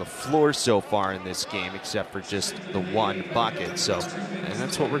score from the floor so far in this game, except for just the one bucket. So, and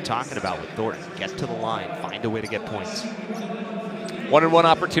that's what we're talking about with Thornton. Get to the line, find a way to get points. 1-on-1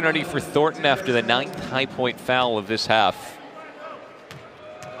 opportunity for Thornton after the 9th high point foul of this half.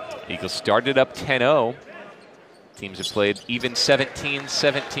 Eagles started up 10-0. Teams have played even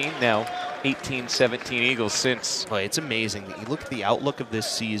 17-17 now. 18-17 Eagles since. Boy, it's amazing that you look at the outlook of this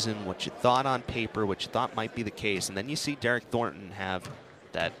season, what you thought on paper, what you thought might be the case, and then you see Derek Thornton have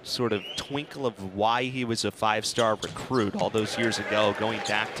that sort of twinkle of why he was a 5-star recruit all those years ago, going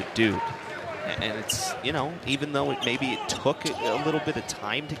back to Duke. And it's, you know, even though maybe it took a little bit of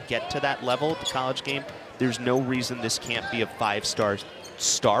time to get to that level at the college game, there's no reason this can't be a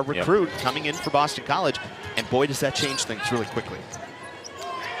 5-star recruit coming in for Boston College. And boy, does that change things really quickly.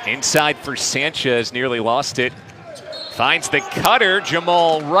 Inside for Sanchez, nearly lost it. Finds the cutter,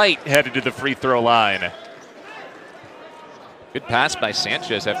 Jamal Wright headed to the free throw line. Good pass by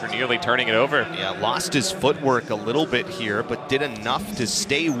Sanchez after nearly turning it over. Yeah, lost his footwork a little bit here, but did enough to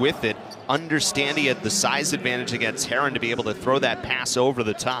stay with it. Understand he had the size advantage against Heron to be able to throw that pass over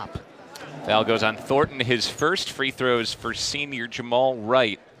the top. Foul goes on Thornton, his first free throws for senior Jamal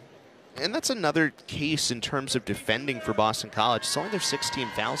Wright. And that's another case in terms of defending for Boston College. It's only their 16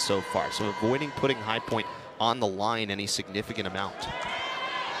 fouls so far, so avoiding putting High Point on the line any significant amount.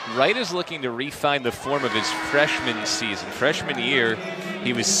 Wright is looking to refine the form of his freshman season. Freshman year,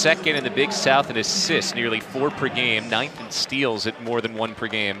 he was second in the Big South in assists, nearly 4 per game, 9th in steals at more than 1 per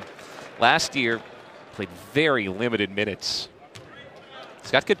game. Last year, played very limited minutes.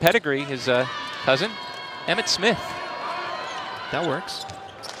 He's got good pedigree. His cousin, Emmitt Smith. That works.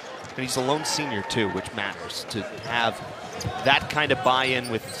 And he's a lone senior, too, which matters. To have that kind of buy-in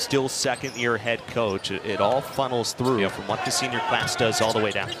with still second-year head coach, it all funnels through from what the senior class does all the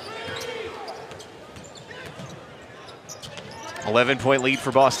way down. 11-point lead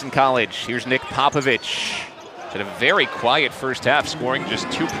for Boston College. Here's Nick Popovich. Had a very quiet first half, scoring just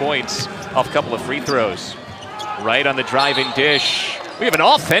 2 points off a couple of free throws. Right on the driving dish. We have an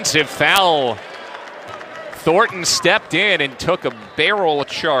offensive foul. Thornton stepped in and took a barrel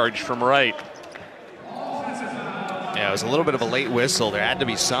charge from Wright. Yeah, it was a little bit of a late whistle. There had to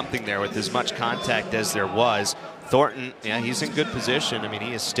be something there with as much contact as there was. Thornton, yeah, he's in good position. I mean,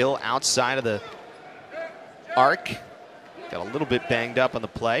 he is still outside of the arc. Got a little bit banged up on the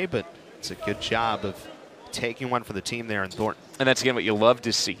play, but it's a good job of taking one for the team there in Thornton. And that's, again, what you love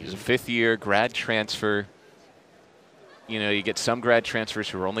to see. He's a fifth-year grad transfer. You know, you get some grad transfers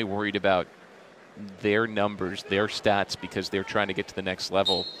who are only worried about their numbers, their stats, because they're trying to get to the next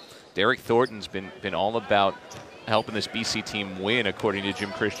level. Derek Thornton's been all about helping this BC team win, according to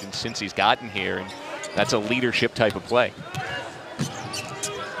Jim Christian, since he's gotten here, and that's a leadership type of play.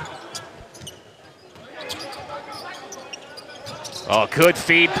 Oh, good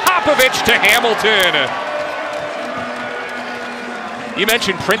feed. Popovich to Hamilton. You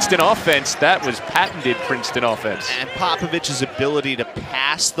mentioned Princeton offense. That was patented Princeton offense. And Popovich's ability to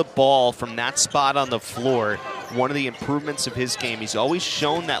pass the ball from that spot on the floor, one of the improvements of his game. He's always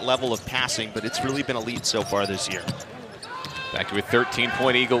shown that level of passing, but it's really been a lead so far this year. Back to a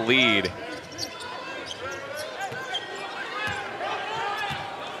 13-point Eagle lead.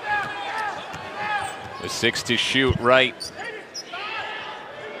 With 6 to shoot, right.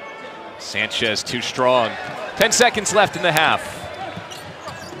 Sanchez too strong. 10 seconds left in the half.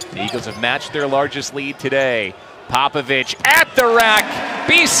 The Eagles have matched their largest lead today. Popovich at the rack.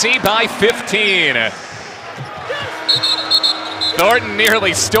 BC by 15. Thornton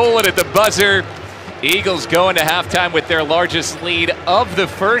nearly stole it at the buzzer. Eagles go into halftime with their largest lead of the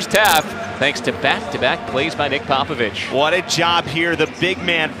first half, thanks to back-to-back plays by Nick Popovich. What a job here. The big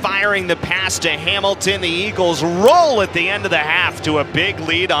man firing the pass to Hamilton. The Eagles roll at the end of the half to a big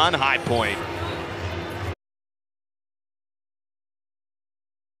lead on High Point.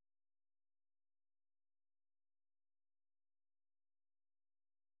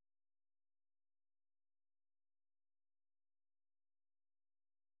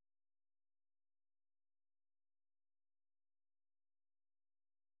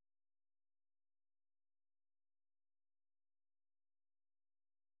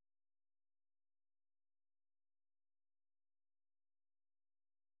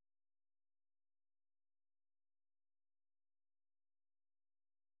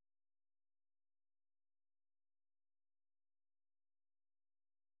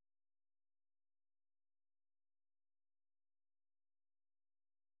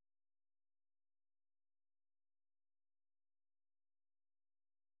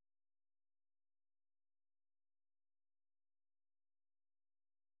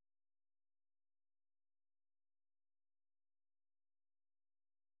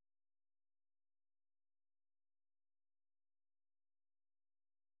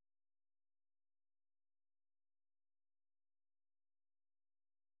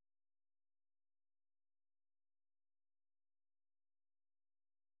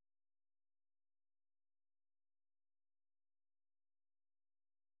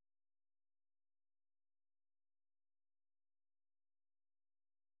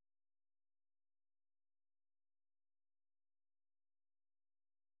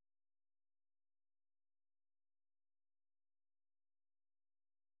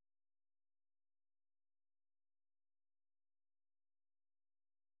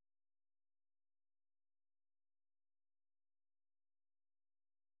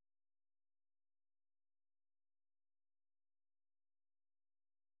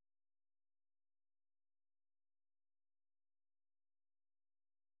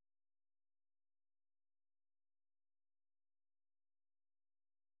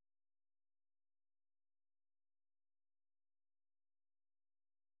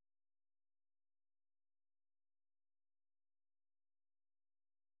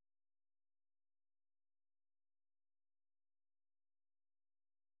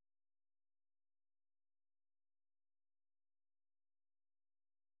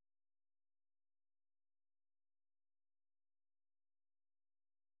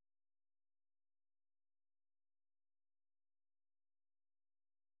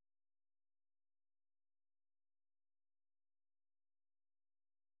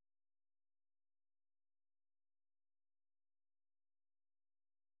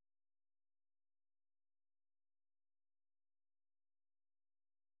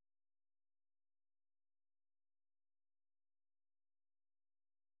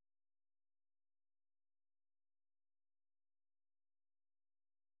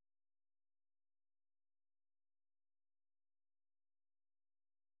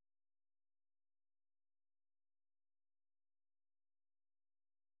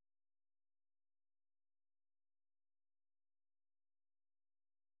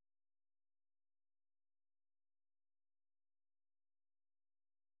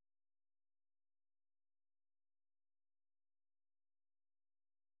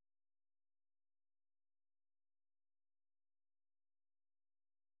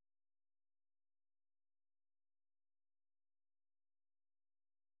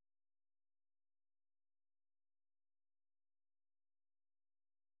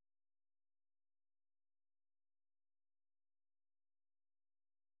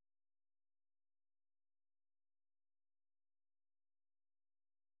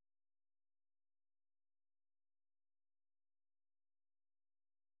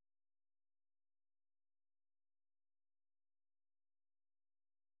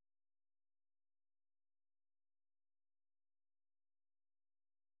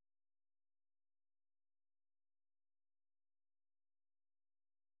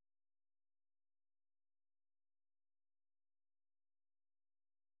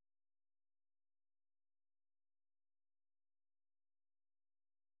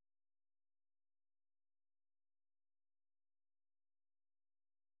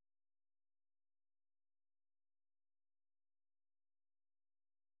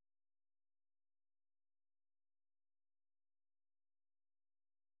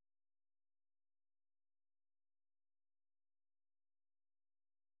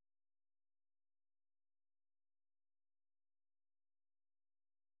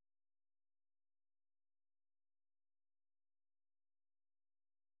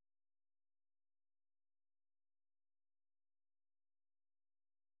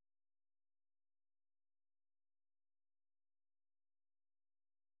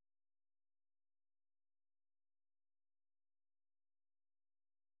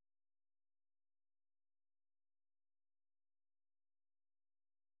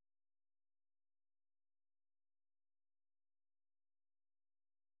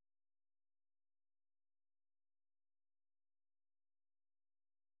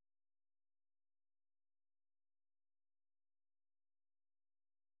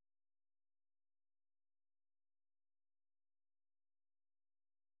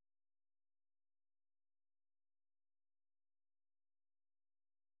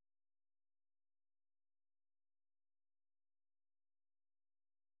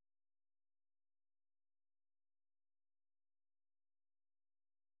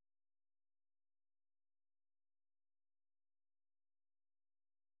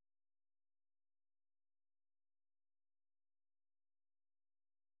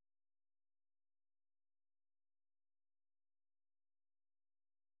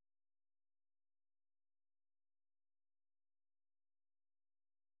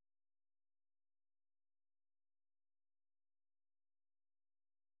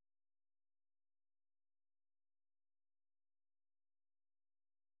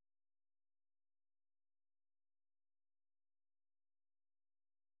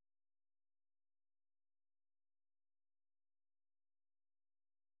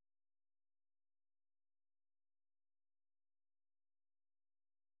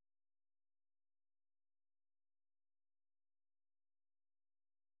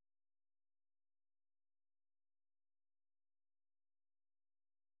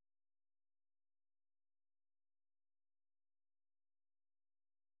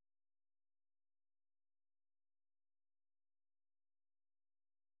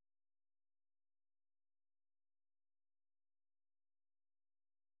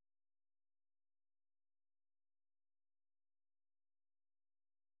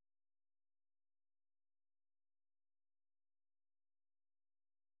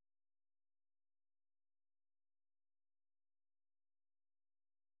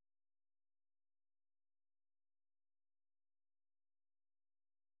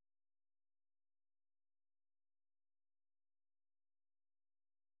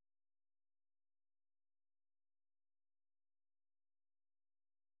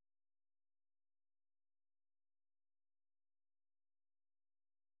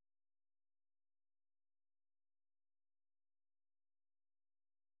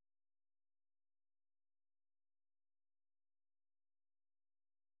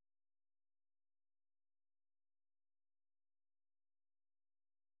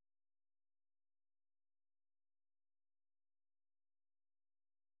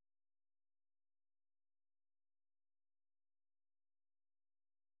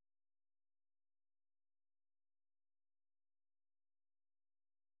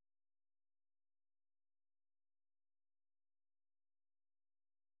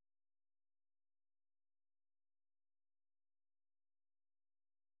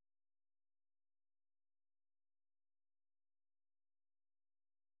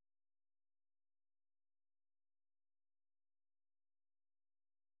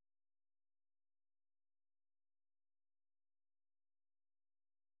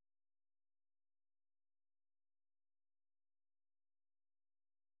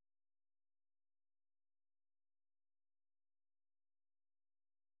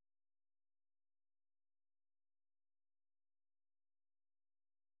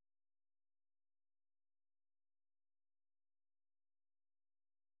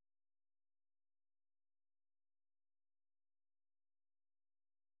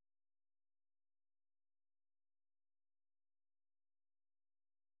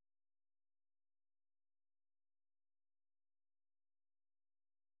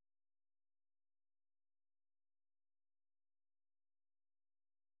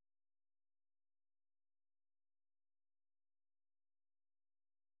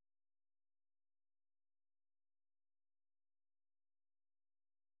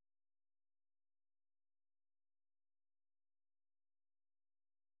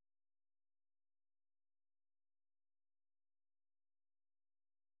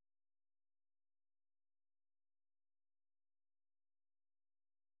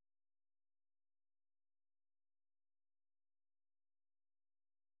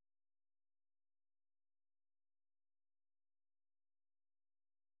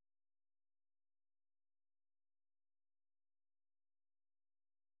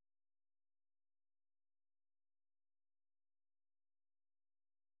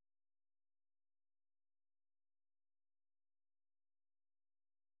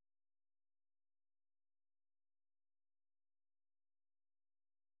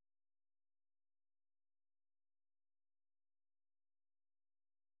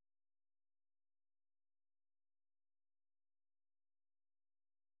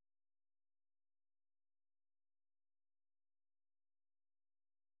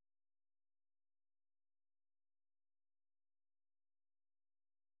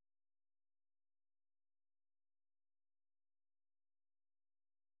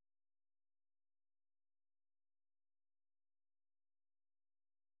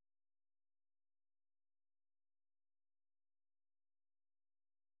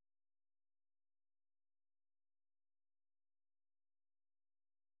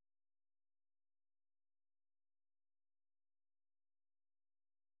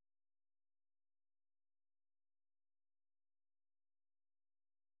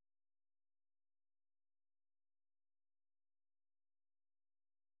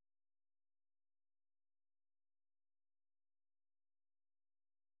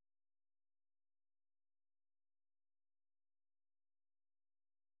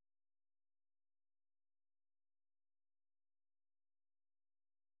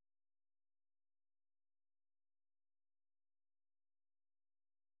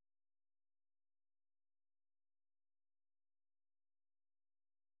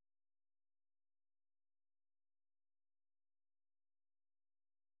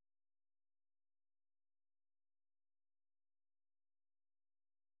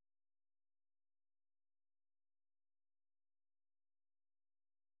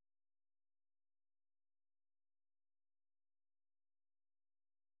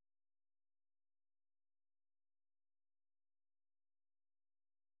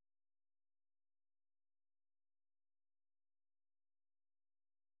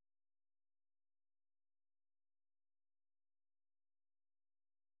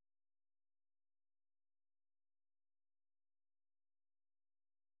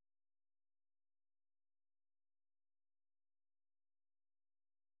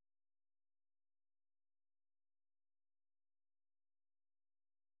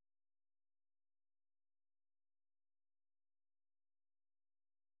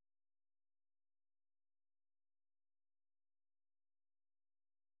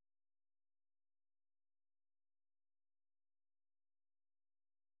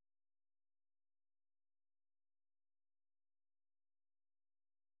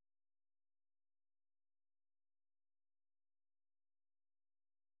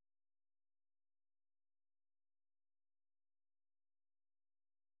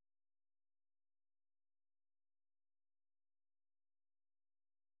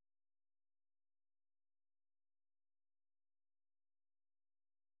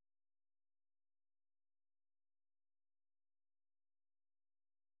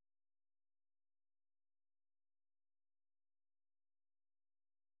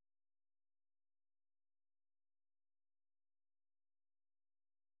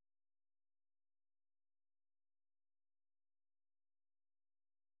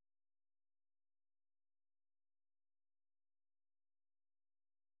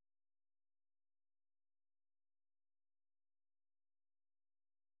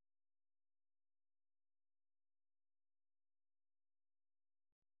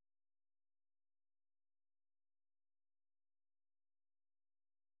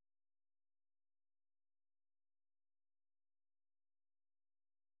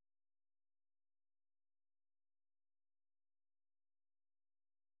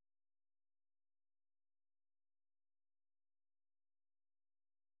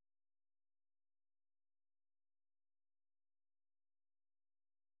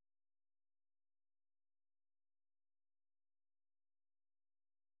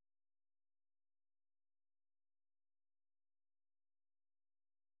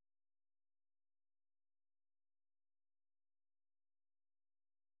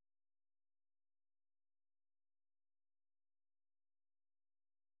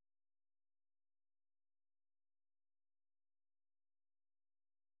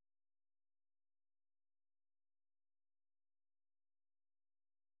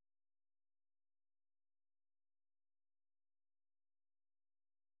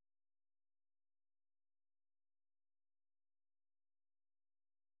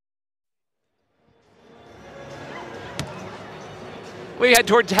 We head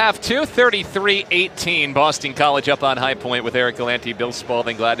towards half two, 33-18. Boston College up on High Point with Eric Galante, Bill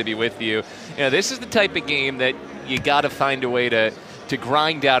Spalding. Glad to be with you. This is the type of game that you got to find a way to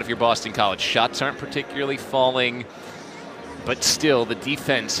grind out if you're Boston College. Shots aren't particularly falling, but still the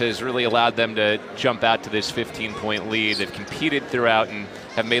defense has really allowed them to jump out to this 15-point lead. They've competed throughout and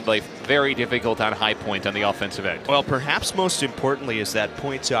have made life very difficult on High Point on the offensive end. Well, perhaps most importantly is that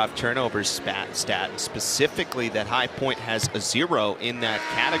points off turnovers stat, specifically that High Point has a 0 in that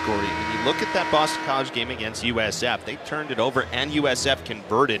category. When you look at that Boston College game against USF, they turned it over and USF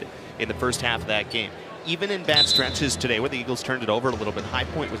converted in the first half of that game. Even in bad stretches today where the Eagles turned it over a little bit, High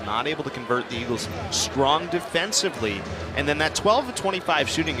Point was not able to convert. The Eagles strong defensively. And then that 12 of 25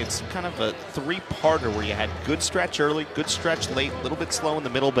 shooting, it's kind of a three-parter where you had good stretch early, good stretch late, a little bit slow in the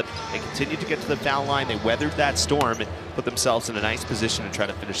middle, but they continued to get to the foul line. They weathered that storm and put themselves in a nice position to try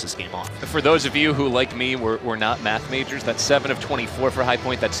to finish this game off. For those of you who, like me, were not math majors, that's 7 of 24 for High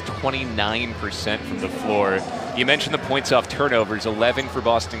Point. That's 29% from the floor. You mentioned the points off turnovers, 11 for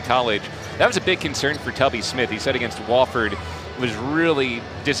Boston College. That was a big concern for Tubby Smith. He said against Wofford was really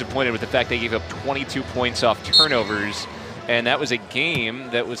disappointed with the fact they gave up 22 points off turnovers, and that was a game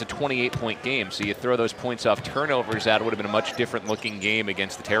that was a 28-point game. So you throw those points off turnovers out, it would have been a much different looking game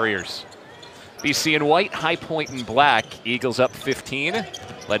against the Terriers. BC in white, High Point in black. Eagles up 15,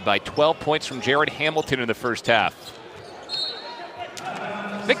 led by 12 points from Jared Hamilton in the first half.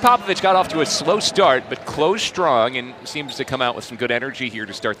 Nick Popovich got off to a slow start, but closed strong and seems to come out with some good energy here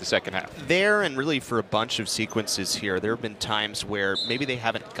to start the second half. There, and really for a bunch of sequences here, there have been times where maybe they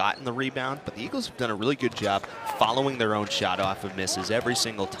haven't gotten the rebound, but the Eagles have done a really good job following their own shot off of misses every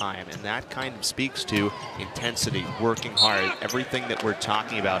single time, and that kind of speaks to intensity, working hard, everything that we're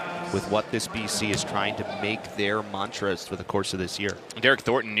talking about with what this BC is trying to make their mantras for the course of this year. Derek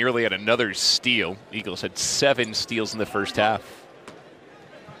Thornton nearly had another steal. Eagles had 7 steals in the first half.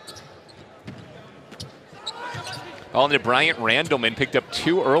 All into Bryant Randleman, picked up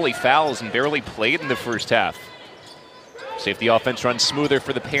 2 early fouls and barely played in the first half. See if the offense runs smoother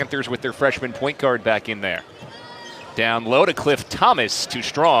for the Panthers with their freshman point guard back in there. Down low to Cliff Thomas, too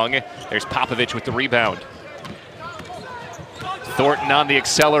strong. There's Popovich with the rebound. Thornton on the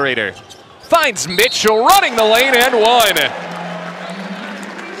accelerator. Finds Mitchell running the lane and one.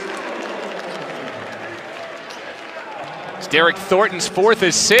 It's Derek Thornton's 4th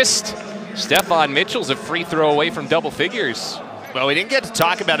assist. Stephon Mitchell's a free throw away from double figures. Well, we didn't get to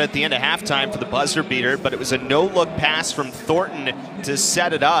talk about it at the end of halftime for the buzzer beater, but it was a no-look pass from Thornton to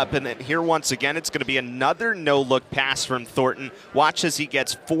set it up. And then here once again, it's going to be another no-look pass from Thornton. Watch as he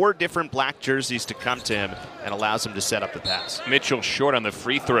gets 4 different black jerseys to come to him and allows him to set up the pass. Mitchell short on the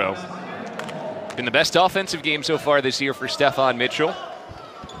free throw. Been the best offensive game so far this year for Stephon Mitchell.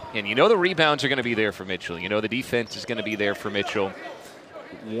 And you know the rebounds are going to be there for Mitchell. You know the defense is going to be there for Mitchell.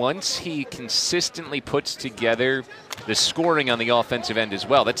 Once he consistently puts together the scoring on the offensive end as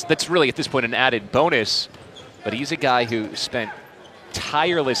well, that's really at this point an added bonus. But he's a guy who spent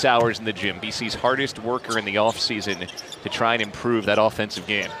tireless hours in the gym, BC's hardest worker in the offseason, to try and improve that offensive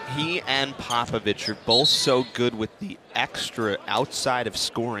game. He and Popovich are both so good with the extra outside of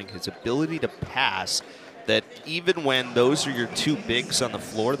scoring, his ability to pass, that even when those are your 2 bigs on the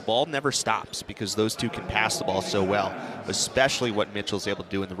floor, the ball never stops because those 2 can pass the ball so well, especially what Mitchell's able to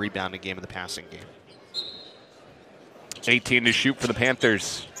do in the rebounding game and the passing game. 18 to shoot for the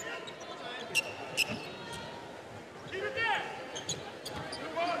Panthers.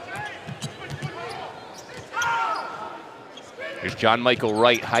 Here's John Michael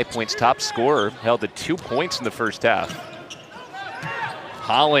Wright, High Point's top scorer, held to 2 points in the first half.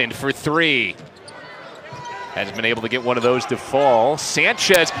 Holland for 3. Hasn't been able to get one of those to fall.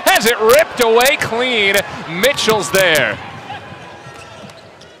 Sanchez has it ripped away clean. Mitchell's there.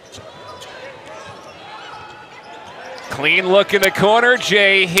 Clean look in the corner.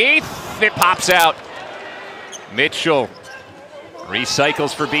 Jay Heath. It pops out. Mitchell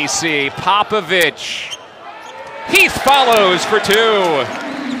recycles for BC. Popovich. Heath follows for 2.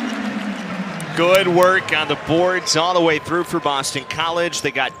 Good work on the boards all the way through for Boston College.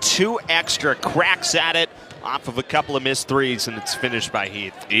 They got 2 extra cracks at it off of a couple of missed threes, and it's finished by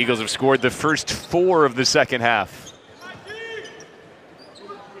Heath. The Eagles have scored the first 4 of the second half.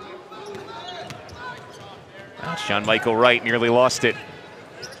 John Michael Wright nearly lost it.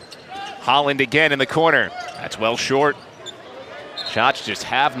 Holland again in the corner. That's well short. Shots just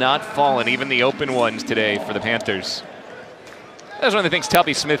have not fallen, even the open ones today for the Panthers. That's one of the things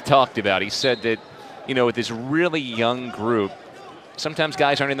Tubby Smith talked about. He said that, with this really young group, sometimes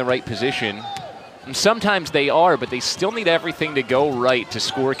guys aren't in the right position. And sometimes they are, but they still need everything to go right to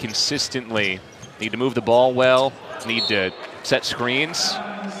score consistently. Need to move the ball well, need to set screens.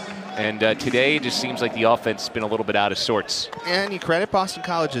 And today just seems like the offense has been a little bit out of sorts. And you credit Boston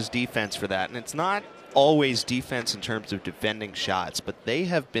College's defense for that. And it's not always defense in terms of defending shots, but they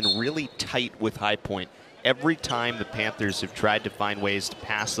have been really tight with High Point. Every time the Panthers have tried to find ways to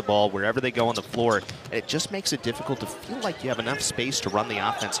pass the ball wherever they go on the floor, and it just makes it difficult to feel like you have enough space to run the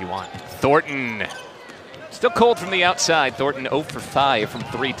offense you want. Thornton, still cold from the outside. Thornton 0 for 5 from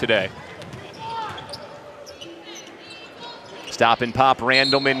 3 today. Stop and pop,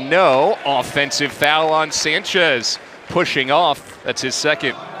 Randleman, no. Offensive foul on Sanchez. Pushing off, that's his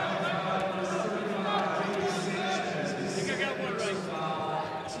second.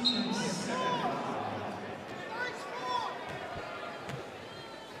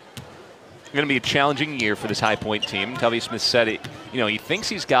 Going to be a challenging year for this High Point team. Tubby Smith said it. You know, he thinks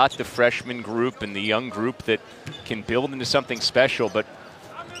he's got the freshman group and the young group that can build into something special, but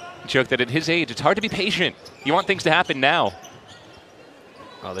he joked that at his age, it's hard to be patient. You want things to happen now.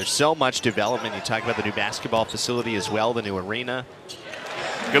 Well, there's so much development. You talk about the new basketball facility as well, the new arena.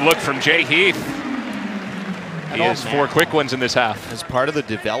 Good look from Jay Heath. He has 4 quick ones in this half. As part of the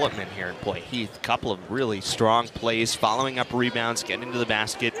development here, boy, Heath, a couple of really strong plays, following up rebounds, getting into the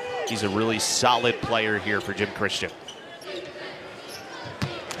basket. He's a really solid player here for Jim Christian.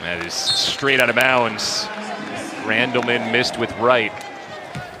 That is straight out of bounds. Randleman missed with right.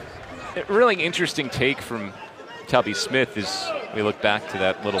 A really interesting take from Tubby Smith as we look back to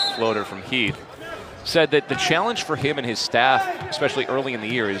that little floater from Heath. Said that the challenge for him and his staff, especially early in the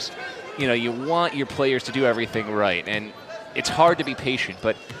year, is you know, you want your players to do everything right, and it's hard to be patient,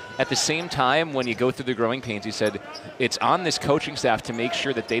 but at the same time, when you go through the growing pains, he said, it's on this coaching staff to make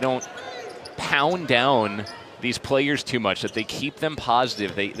sure that they don't pound down these players too much, that they keep them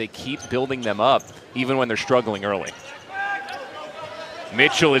positive, they keep building them up, even when they're struggling early.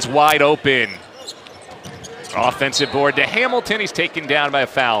 Mitchell is wide open. Offensive board to Hamilton, he's taken down by a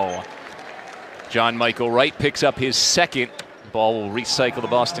foul. John Michael Wright picks up his second. Ball will recycle to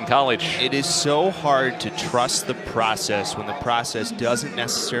Boston College. It is so hard to trust the process when the process doesn't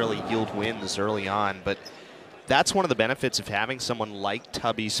necessarily yield wins early on, but that's one of the benefits of having someone like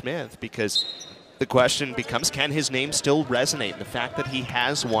Tubby Smith, because the question becomes, can his name still resonate? And the fact that he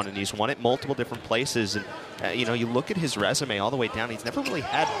has won, and he's won at multiple different places, and you know, you look at his resume all the way down, he's never really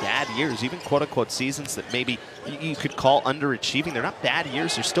had bad years, even quote-unquote seasons that maybe you could call underachieving. They're not bad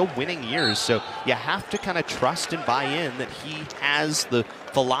years, they're still winning years, so you have to kind of trust and buy in that he has the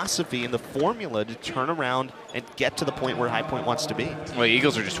philosophy and the formula to turn around and get to the point where High Point wants to be. Well, the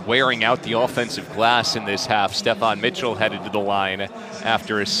Eagles are just wearing out the offensive glass in this half. Stephon Mitchell headed to the line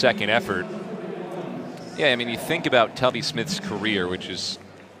after his second effort. Yeah, I mean, you think about Tubby Smith's career, which is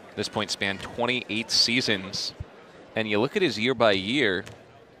at this point spanned 28 seasons, and you look at his year by year,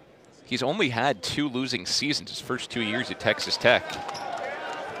 he's only had 2 losing seasons his first 2 years at Texas Tech.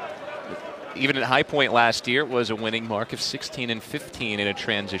 Even at High Point last year, it was a winning mark of 16 and 15 in a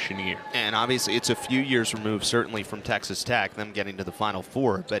transition year. And obviously, it's a few years removed, certainly, from Texas Tech, them getting to the Final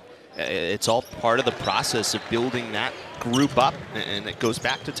Four, but it's all part of the process of building that group up, and it goes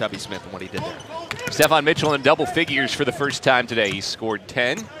back to Tubby Smith and what he did there. Stephon Mitchell in double figures for the first time today. He scored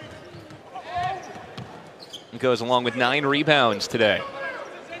 10. He goes along with 9 rebounds today.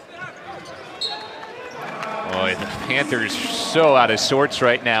 Boy, the Panthers so out of sorts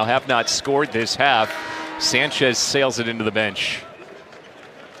right now, have not scored this half. Sanchez sails it into the bench.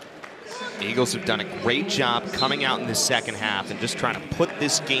 The Eagles have done a great job coming out in the second half and just trying to put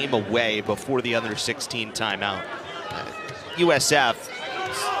this game away before the other 16 timeout. USF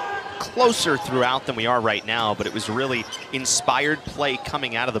closer throughout than we are right now, but it was really inspired play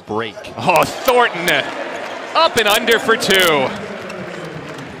coming out of the break. Oh, Thornton up and under for 2.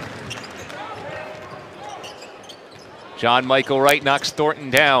 John Michael Wright knocks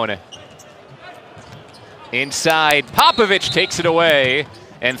Thornton down. Inside, Popovich takes it away,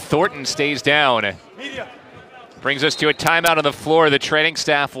 and Thornton stays down. Brings us to a timeout on the floor. The training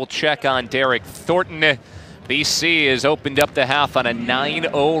staff will check on Derek Thornton. BC has opened up the half on a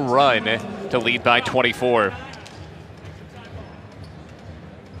 9-0 run to lead by 24.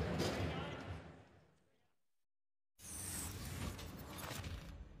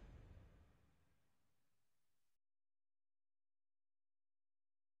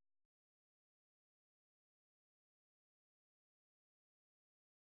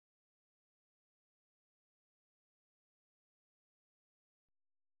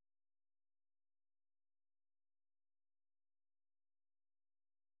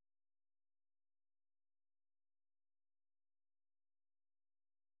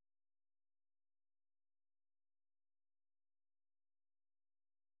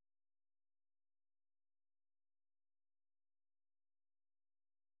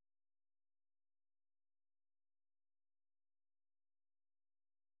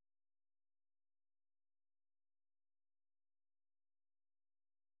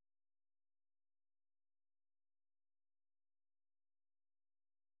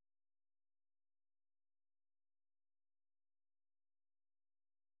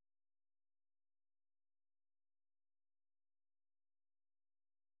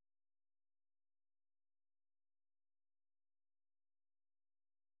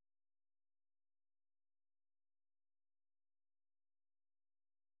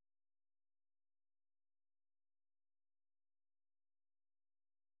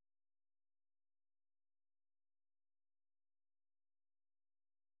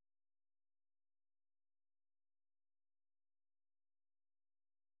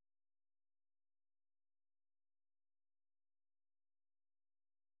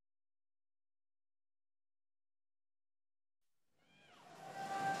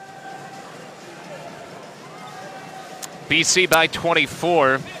 BC by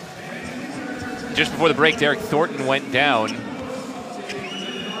 24. Just before the break, Derek Thornton went down.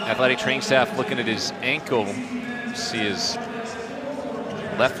 Athletic training staff looking at his ankle. See his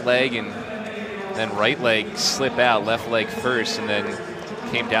left leg and then right leg slip out. Left leg first, and then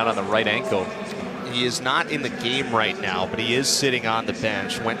came down on the right ankle. He is not in the game right now, but he is sitting on the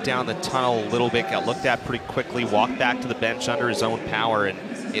bench. Went down the tunnel a little bit, got looked at pretty quickly, walked back to the bench under his own power, and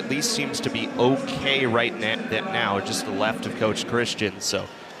at least seems to be okay right now, just to the left of Coach Christian. So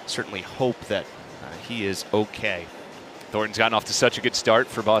certainly hope that he is okay. Thornton's gotten off to such a good start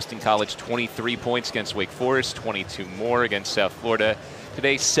for Boston College. 23 points against Wake Forest, 22 more against South Florida.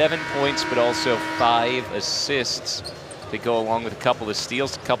 Today, 7 points, but also 5 assists to go along with a couple of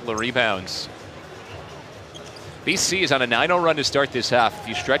steals, a couple of rebounds. BC is on a 9-0 run to start this half. If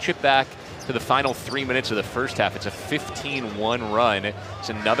you stretch it back to the final 3 minutes of the first half, it's a 15-1 run. It's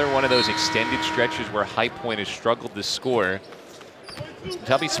another one of those extended stretches where High Point has struggled to score.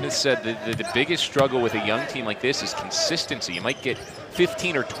 Tubby Smith said the biggest struggle with a young team like this is consistency. You might get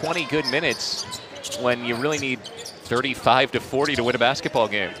 15 or 20 good minutes when you really need 35 to 40 to win a basketball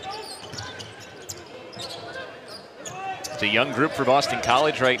game. It's a young group for Boston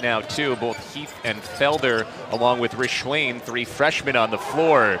College right now, too. Both Heath and Felder, along with Rishwain, 3 freshmen on the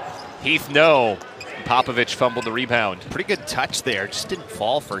floor. Heath, no. Popovich fumbled the rebound. Pretty good touch there. Just didn't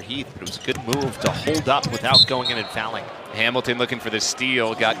fall for Heath, but it was a good move to hold up without going in and fouling. Hamilton looking for the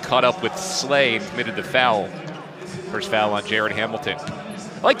steal, got caught up with Slay and committed the foul. First foul on Jared Hamilton.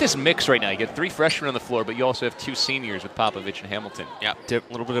 I like this mix right now. You get 3 freshmen on the floor, but you also have 2 seniors with Popovich and Hamilton. Yeah, a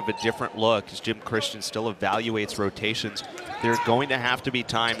little bit of a different look as Jim Christian still evaluates rotations. There are going to have to be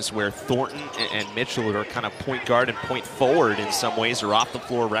times where Thornton and Mitchell are kind of point guard and point forward in some ways, or off the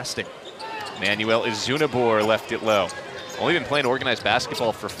floor resting. Manuel Izunabor left it low. Only been playing organized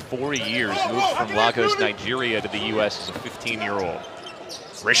basketball for 4 years. Moved from Lagos, Nigeria to the U.S. as a 15-year-old.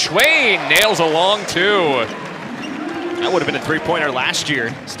 Rishwain nails a long 2. That would have been a 3-pointer last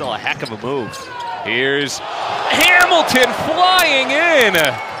year. Still a heck of a move. Here's Hamilton flying in.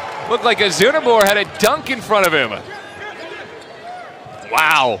 Looked like Izunabor had a dunk in front of him.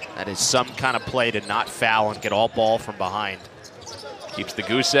 Wow. That is some kind of play to not foul and get all ball from behind. Keeps the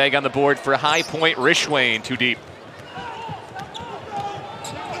goose egg on the board for High Point. Rishwain too deep.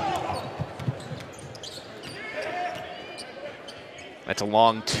 That's a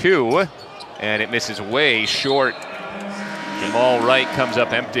long 2, and it misses way short. Jamal Wright comes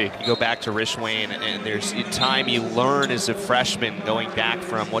up empty. You go back to Rishwain, and there's in time you learn as a freshman going back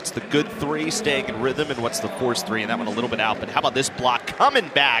from what's the good 3, staying in rhythm, and what's the forced 3, and that one a little bit out. But how about this block coming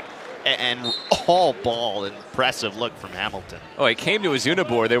back and all ball? Impressive look from Hamilton. Oh, he came to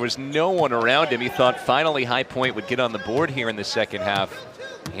Izunabor. There was no one around him. He thought finally High Point would get on the board here in the second half.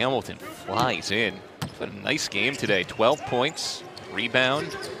 Hamilton flies in. What a nice game today. 12 points,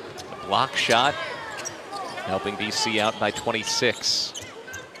 rebound, a block shot, helping BC out by 26.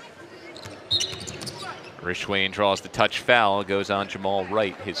 Rishwain draws the touch foul, goes on Jamal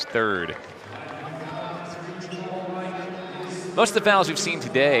Wright, his 3rd. Most of the fouls we've seen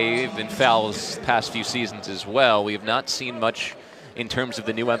today have been fouls past few seasons as well. We have not seen much in terms of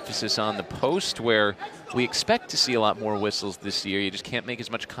the new emphasis on the post, where we expect to see a lot more whistles this year. You just can't make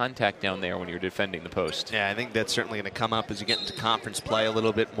as much contact down there when you're defending the post. Yeah, I think that's certainly going to come up as you get into conference play a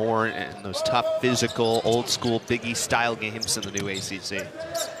little bit more, and those tough, physical, old-school Big East-style games in the new ACC.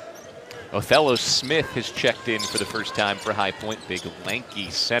 Othello Smith has checked in for the first time for High Point. Big, lanky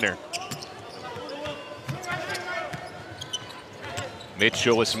center.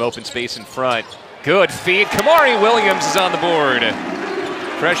 Mitchell with some open space in front. Good feed. Kamari Williams is on the board.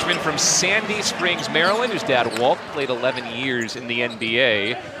 Freshman from Sandy Springs, Maryland, whose dad, Walt, played 11 years in the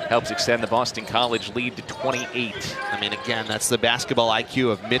NBA. Helps extend the Boston College lead to 28. I mean, again, that's the basketball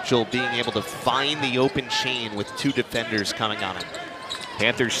IQ of Mitchell, being able to find the open chain with 2 defenders coming on him.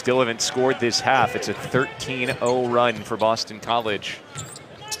 Panthers still haven't scored this half. It's a 13-0 run for Boston College.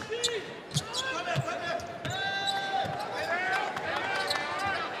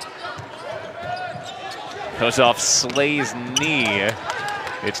 Goes off Slay's knee.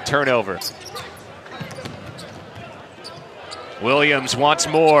 It's turnover. Williams wants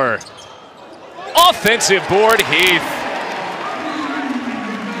more. Offensive board, Heath.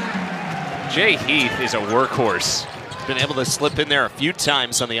 Jay Heath is a workhorse. Been able to slip in there a few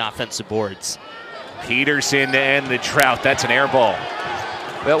times on the offensive boards. Peterson to end the drought. That's an air ball.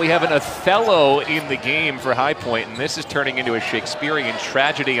 Well, we have an Othello in the game for High Point, and this is turning into a Shakespearean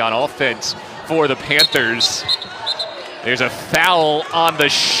tragedy on offense for the Panthers. There's a foul on the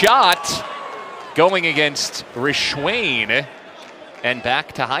shot going against Rishwain. and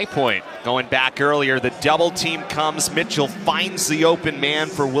back to High Point. Going back earlier, the double team comes. Mitchell finds the open man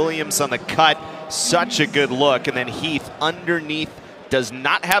for Williams on the cut. Such a good look. And then Heath underneath does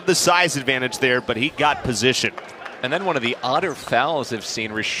not have the size advantage there, but he got position. And then one of the odder fouls I've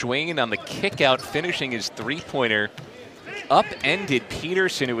seen, Rishwain on the kick out, finishing his three-pointer. Upended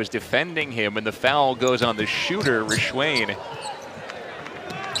Peterson, who was defending him, and the foul goes on the shooter, Rishwain.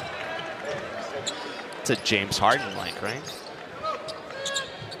 It's a James Harden-like, right?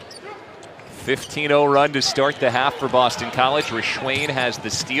 15-0 run to start the half for Boston College. Rishwain has the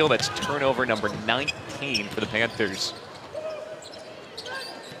steal. That's turnover number 19 for the Panthers.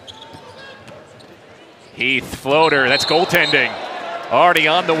 Heath floater, that's goaltending. Already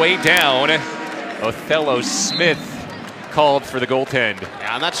on the way down. Othello Smith called for the goaltend.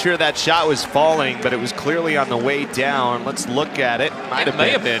 Yeah, I'm not sure that shot was falling, but it was clearly on the way down. Let's look at it. May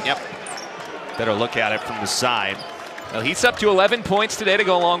have been. Yep. Better look at it from the side. Well, he's up to 11 points today to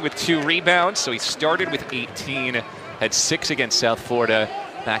go along with 2 rebounds. So he started with 18, had 6 against South Florida,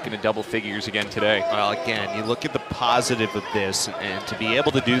 back into double figures again today. Well, again, you look at the positive of this, and to be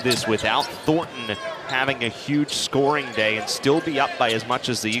able to do this without Thornton having a huge scoring day and still be up by as much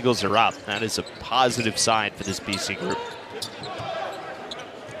as the Eagles are up, that is a positive sign for this BC group.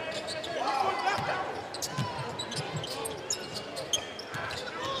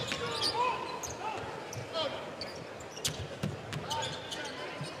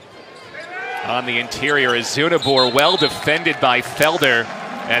 On the interior is Zunabor, well defended by Felder,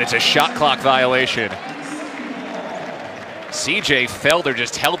 and it's a shot clock violation. CJ Felder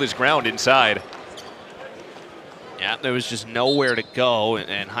just held his ground inside. Yeah, there was just nowhere to go,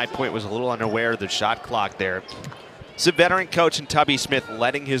 and High Point was a little unaware of the shot clock there. It's a veteran coach in Tubby Smith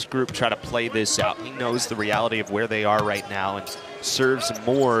letting his group try to play this out. He knows the reality of where they are right now and serves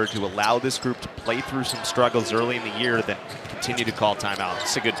more to allow this group to play through some struggles early in the year than continue to call timeouts.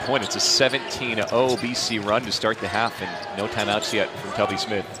 That's a good point. It's a 17-0 BC run to start the half, and no timeouts yet from Tubby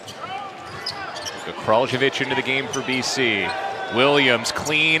Smith. Kraljevic into the game for BC. Williams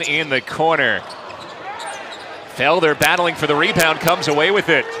clean in the corner. Felder battling for the rebound, comes away with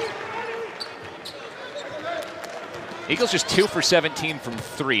it. Eagles just 2 for 17 from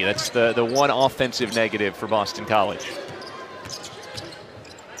 3. That's the one offensive negative for Boston College.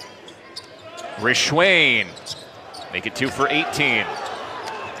 Rishwain, make it 2 for 18.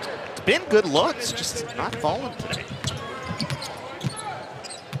 It's been good looks, just not falling today.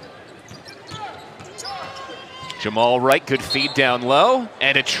 Jamal Wright could feed down low,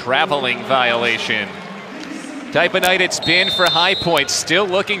 and a traveling violation. Type of night it's been for High Point, still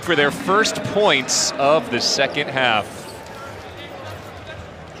looking for their first points of the second half.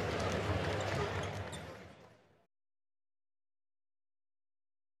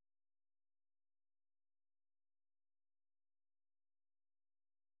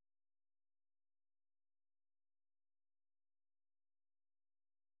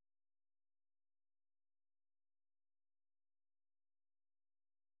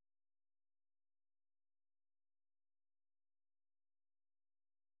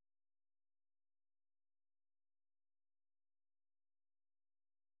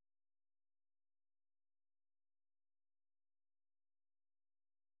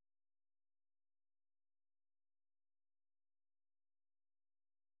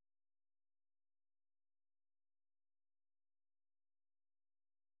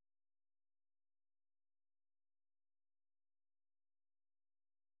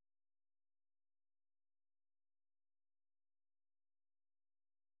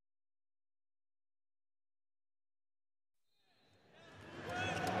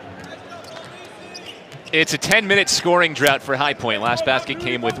 It's a 10-minute scoring drought for High Point. Last basket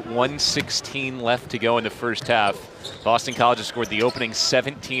came with 1:16 left to go in the first half. Boston College has scored the opening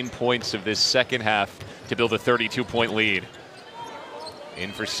 17 points of this second half to build a 32-point lead.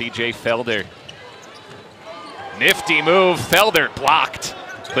 In for CJ Felder. Nifty move, Felder blocked.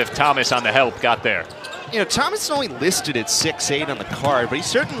 Cliff Thomas on the help, got there. You know, Thomas is only listed at 6'8" on the card, but he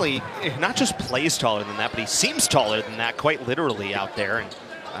certainly not just plays taller than that, but he seems taller than that, quite literally out there. And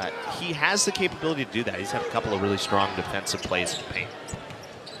he has the capability to do that. He's had a couple of really strong defensive plays in the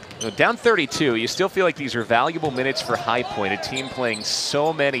paint. Down 32, you still feel like these are valuable minutes for High Point, a team playing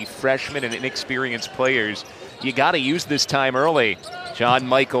so many freshmen and inexperienced players. You got to use this time early. John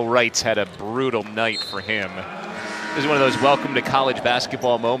Michael Wright's had a brutal night for him. This is one of those welcome to college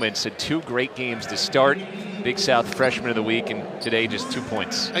basketball moments. Had 2 great games to start. Big South Freshman of the Week, and today just 2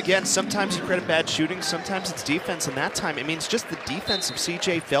 points. Again, sometimes you credit bad shooting, sometimes it's defense, and that time, I mean, it's just the defense of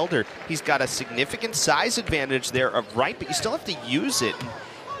CJ Felder. He's got a significant size advantage there of Wright, but you still have to use it.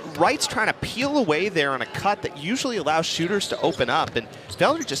 Wright's trying to peel away there on a cut that usually allows shooters to open up, and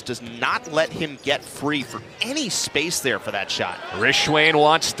Felder just does not let him get free for any space there for that shot. Rishwain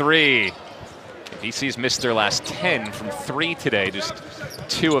wants 3. BC's missed their last 10 from 3 today, just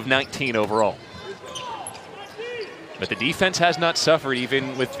 2 of 19 overall. But the defense has not suffered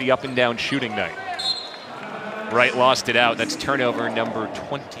even with the up and down shooting night. Wright lost it out. That's turnover number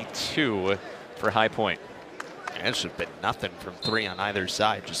 22 for High Point. And it should have been nothing from 3 on either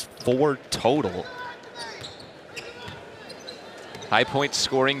side, just 4 total. High Point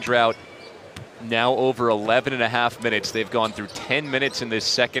scoring drought now over 11.5 minutes. They've gone through 10 minutes in this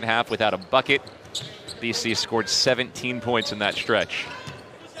second half without a bucket. BC scored 17 points in that stretch.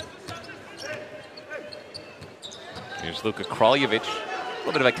 Here's Luka Kraljevic. A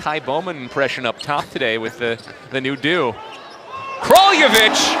little bit of a Kai Bowman impression up top today with the new do.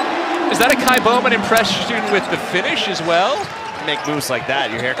 Kraljevic! Is that a Kai Bowman impression with the finish as well? You make moves like that,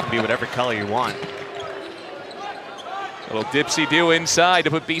 your hair can be whatever color you want. Little dipsy-do inside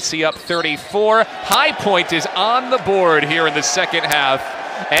to put BC up 34. High Point is on the board here in the second half,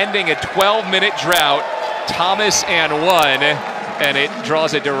 ending a 12-minute drought. Thomas and 1, and it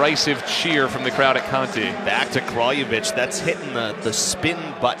draws a derisive cheer from the crowd at Conti. Back to Kraljevic. That's hitting the spin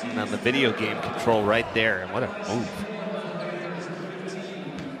button on the video game control right there, and what a move.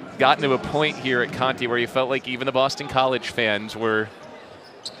 Gotten to a point here at Conti where you felt like even the Boston College fans were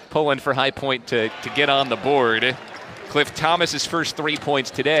pulling for High Point to get on the board. Cliff Thomas's first 3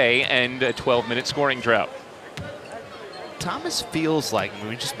 points today and a 12-minute scoring drought. Thomas feels like,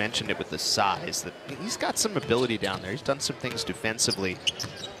 we just mentioned it with the size, that he's got some ability down there. He's done some things defensively.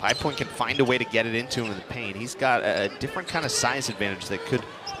 High Point can find a way to get it into him in the paint. He's got a different kind of size advantage that could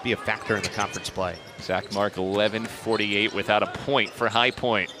be a factor in the conference play. Zach Mark 11:48 without a point for High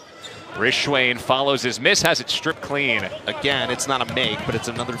Point. Rishwain follows his miss, has it stripped clean. Again, it's not a make, but it's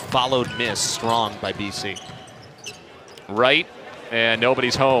another followed miss, strong by BC. Right, and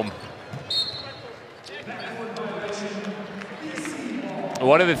nobody's home.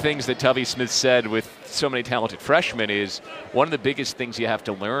 One of the things that Tubby Smith said with so many talented freshmen is one of the biggest things you have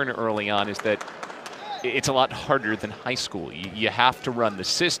to learn early on is that it's a lot harder than high school. You have to run the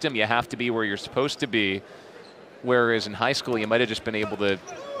system. You have to be where you're supposed to be. Whereas in high school, you might have just been able to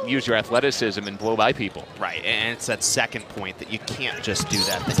use your athleticism and blow by people. Right, and it's that second point that you can't just do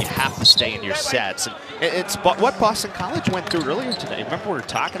that you have to stay in your sets. And it's what Boston College went through earlier today. Remember, we were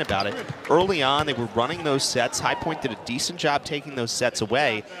talking about it. Early on, they were running those sets. High Point did a decent job taking those sets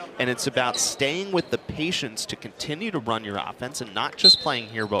away, and it's about staying with the patience to continue to run your offense and not just playing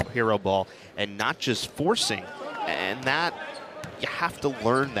hero ball and not just forcing. And that, you have to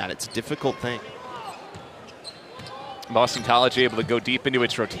learn that. It's a difficult thing. Boston College able to go deep into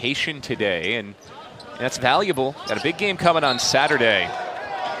its rotation today, and that's valuable. Got a big game coming on Saturday.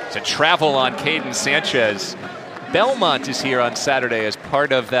 It's a travel on Caden Sanchez. Belmont is here on Saturday as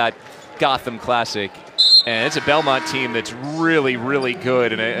part of that Gotham Classic, and it's a Belmont team that's really, really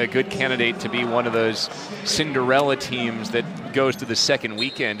good and a good candidate to be one of those Cinderella teams that goes to the second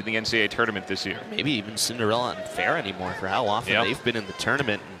weekend in the NCAA tournament this year. Maybe even Cinderella isn't fair anymore for how often they've been in the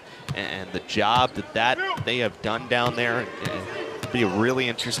tournament. And the job that they have done down there. It'll be a really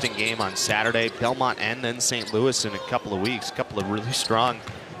interesting game on Saturday. Belmont and then St. Louis in a couple of weeks. A couple of really strong,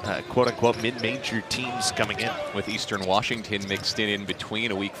 quote-unquote, mid-major teams coming in. With Eastern Washington mixed in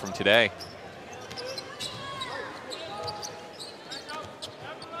between a week from today.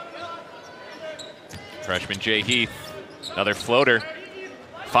 Freshman Jay Heath, another floater.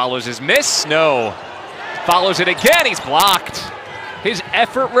 Follows his miss, no. Follows it again, he's blocked. His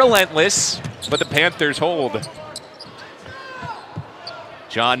effort relentless, but the Panthers hold.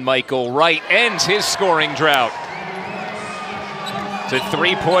 John Michael Wright ends his scoring drought. It's a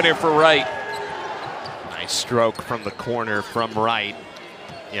three-pointer for Wright. Nice stroke from the corner from Wright.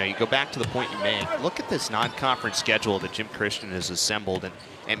 You know, you go back to the point you made. Look at this non-conference schedule that Jim Christian has assembled,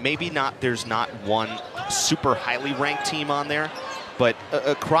 and maybe there's not one super highly ranked team on there, but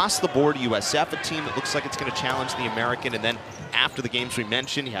across the board, USF, a team that looks like it's going to challenge the American, and then after the games we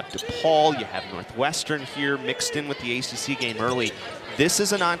mentioned, you have DePaul, you have Northwestern here mixed in with the ACC game early. This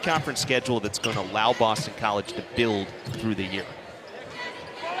is a non-conference schedule that's going to allow Boston College to build through the year.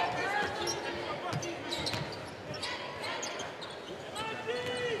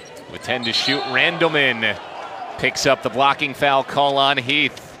 With 10 to shoot, Randleman picks up the blocking foul call on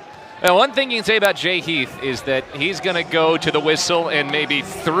Heath. Now, one thing you can say about Jay Heath is that he's going to go to the whistle and maybe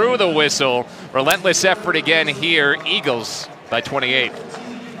through the whistle. Relentless effort again here. Eagles by 28.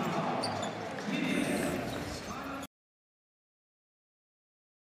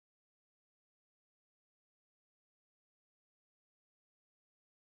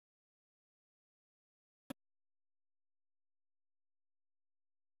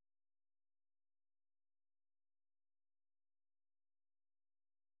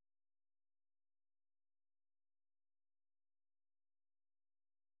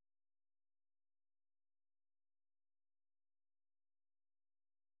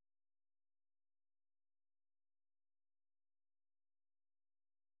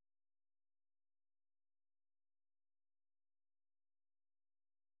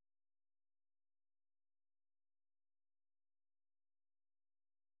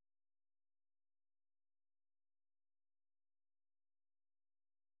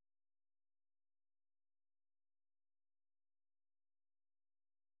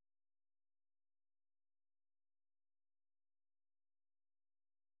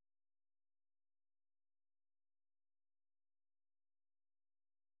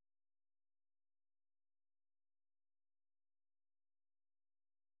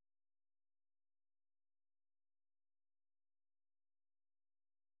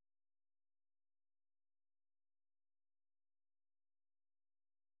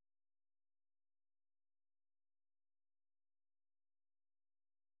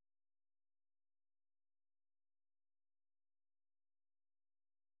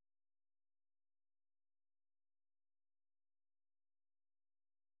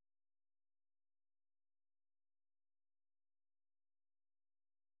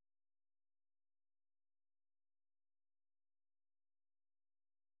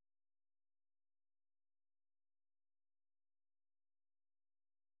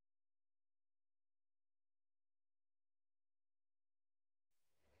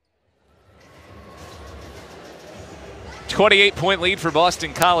 28-point lead for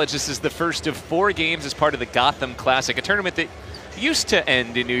Boston College. This is the first of 4 games as part of the Gotham Classic, a tournament that used to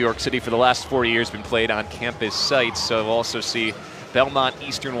end in New York City for the last 4 years, been played on campus sites. So we'll also see Belmont,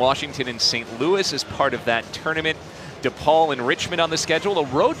 Eastern Washington, and St. Louis as part of that tournament. DePaul and Richmond on the schedule. A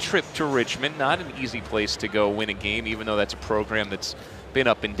road trip to Richmond, not an easy place to go win a game, even though that's a program that's been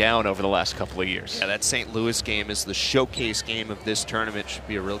up and down over the last couple of years. Yeah, that St. Louis game is the showcase game of this tournament. Should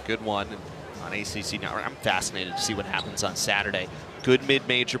be a real good one on ACC Network. I'm fascinated to see what happens on Saturday. Good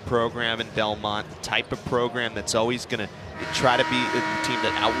mid-major program in Belmont, the type of program that's always going to try to be a team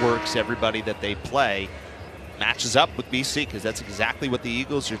that outworks everybody that they play. Matches up with BC because that's exactly what the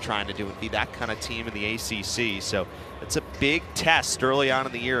Eagles are trying to do, and be that kind of team in the ACC. So it's a big test early on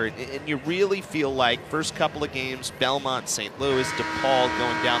in the year, and you really feel like first couple of games, Belmont, St. Louis, DePaul,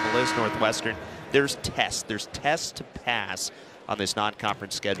 going down the list, Northwestern, there's tests to pass on this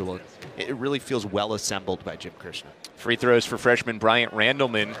non-conference schedule. It really feels well assembled by Jim Chestnut. Free throws for freshman Bryant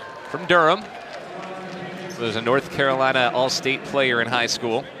Randleman from Durham. He was a North Carolina All-State player in high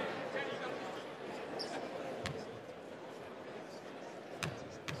school.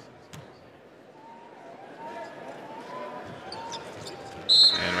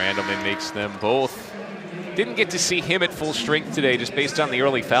 And Randleman makes them both. Didn't get to see him at full strength today just based on the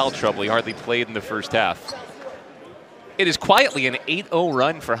early foul trouble. He hardly played in the first half. It is quietly an 8-0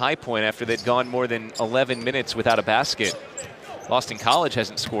 run for High Point after they'd gone more than 11 minutes without a basket. Boston College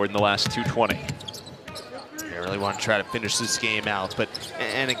hasn't scored in the last 2:20. They really want to try to finish this game out,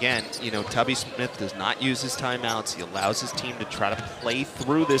 and again, you know, Tubby Smith does not use his timeouts. He allows his team to try to play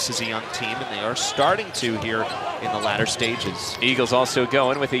through this as a young team, and they are starting to here in the latter stages. Eagles also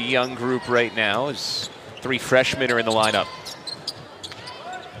going with a young group right now as 3 freshmen are in the lineup.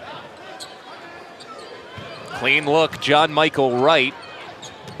 Clean look, John Michael Wright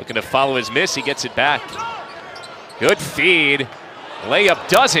looking to follow his miss. He gets it back. Good feed. Layup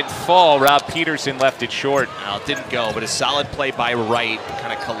doesn't fall. Rob Peterson left it short. Well, it didn't go, but a solid play by Wright,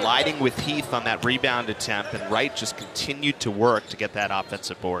 kind of colliding with Heath on that rebound attempt, and Wright just continued to work to get that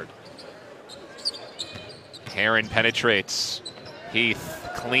offensive board. Heron penetrates. Heath,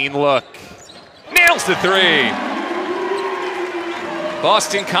 clean look. Nails the 3.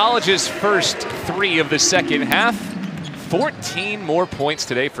 Boston College's first 3 of the second half. 14 more points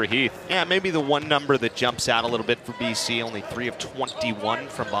today for Heath. Yeah, maybe the one number that jumps out a little bit for BC, only 3 of 21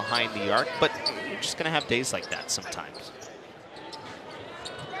 from behind the arc, but you're just going to have days like that sometimes.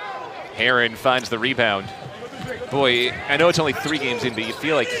 Heron finds the rebound. Boy, I know it's only 3 games in, but you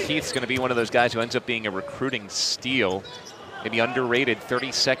feel like Heath's going to be one of those guys who ends up being a recruiting steal. Maybe underrated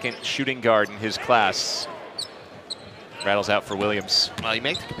 32nd shooting guard in his class. Rattles out for Williams. Well, you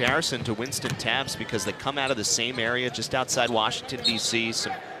make the comparison to Winston Tabbs because they come out of the same area just outside Washington, D.C.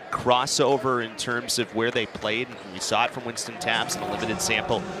 Some crossover in terms of where they played. We saw it from Winston Tabbs in a limited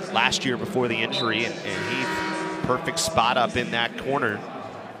sample last year before the injury, and Heath, perfect spot up in that corner.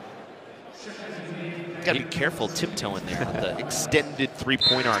 You got to be careful tiptoeing there with the extended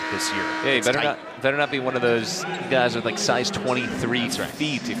three-point arc this year. Yeah, you better not be one of those guys with like size 23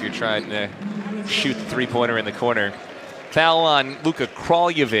 feet if you're trying to shoot the three-pointer in the corner. Foul on Luka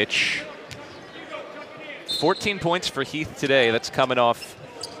Kraljevic. 14 points for Heath today. That's coming off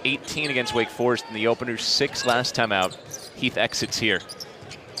 18 against Wake Forest in the opener, 6 last time out. Heath exits here.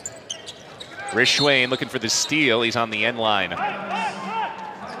 Rishwain looking for the steal. He's on the end line.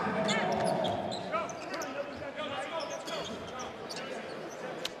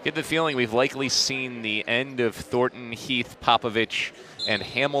 Get the feeling we've likely seen the end of Thornton, Heath, Popovich, and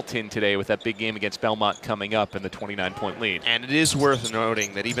Hamilton today with that big game against Belmont coming up in the 29-point lead. And it is worth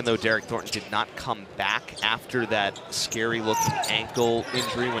noting that even though Derek Thornton did not come back after that scary-looking ankle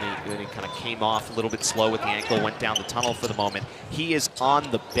injury when he kind of came off a little bit slow with the ankle, went down the tunnel for the moment, he is on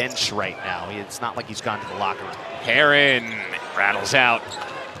the bench right now. It's not like he's gone to the locker room. Heron rattles out.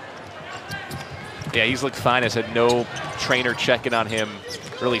 Yeah, he's looked fine. Has had no trainer checking on him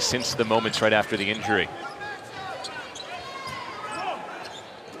really since the moments right after the injury.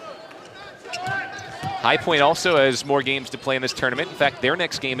 High Point also has more games to play in this tournament. In fact, their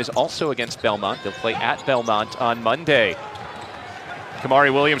next game is also against Belmont. They'll play at Belmont on Monday.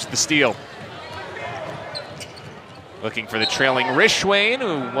 Kamari Williams the steal. Looking for the trailing Rishwain,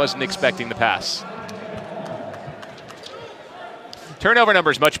 who wasn't expecting the pass. Turnover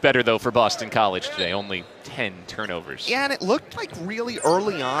numbers much better, though, for Boston College today. Only 10 turnovers. Yeah, and it looked like really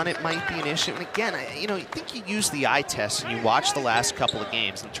early on it might be an issue. And again, you know, you think you use the eye test and you watch the last couple of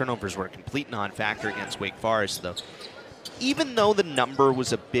games, and turnovers were a complete non-factor against Wake Forest, though. even though the number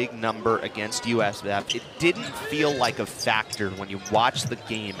was a big number against USF, it didn't feel like a factor when you watch the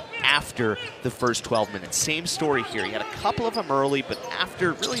game after the first 12 minutes. Same story here. He had a couple of them early, but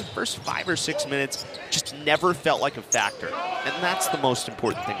after really the first 5 or 6 minutes, just never felt like a factor. And that's the most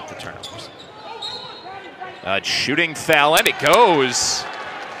important thing with the turnovers. Shooting foul, and it goes.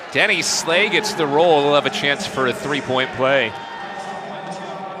 Denny Slay gets the roll. He'll have a chance for a three-point play.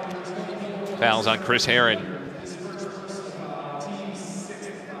 Fouls on Chris Herron.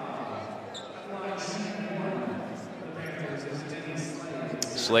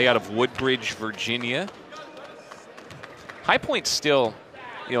 Slay out of Woodbridge, Virginia. High Point's still,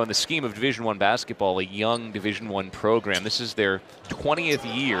 in the scheme of Division I basketball, a young Division I program. This is their 20th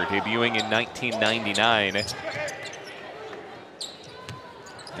year, debuting in 1999.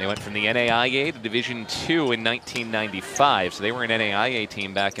 They went from the NAIA to Division II in 1995, so they were an NAIA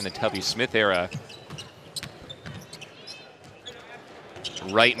team back in the Tubby Smith era.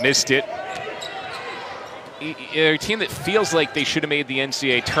 Wright missed it. A team that feels like they should have made the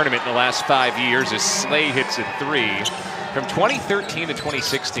NCAA tournament in the last 5 years as Slay hits a three. From 2013 to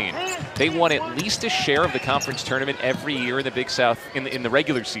 2016, they won at least a share of the conference tournament every year in the Big South in the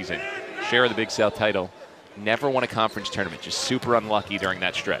regular season. Share of the Big South title. Never won a conference tournament. Just super unlucky during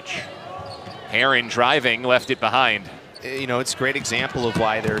that stretch. Herron driving, left it behind. It's a great example of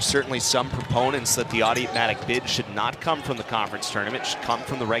why there are certainly some proponents that the automatic bid should not come from the conference tournament, should come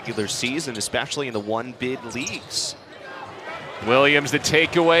from the regular season, especially in the one-bid leagues. Williams the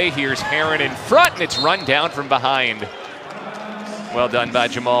takeaway. Here's Herron in front, and it's run down from behind. Well done by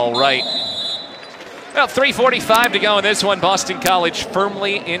Jamal Wright. Well, 3:45 to go in this one. Boston College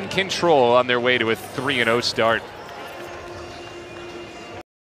firmly in control on their way to a 3-0 start.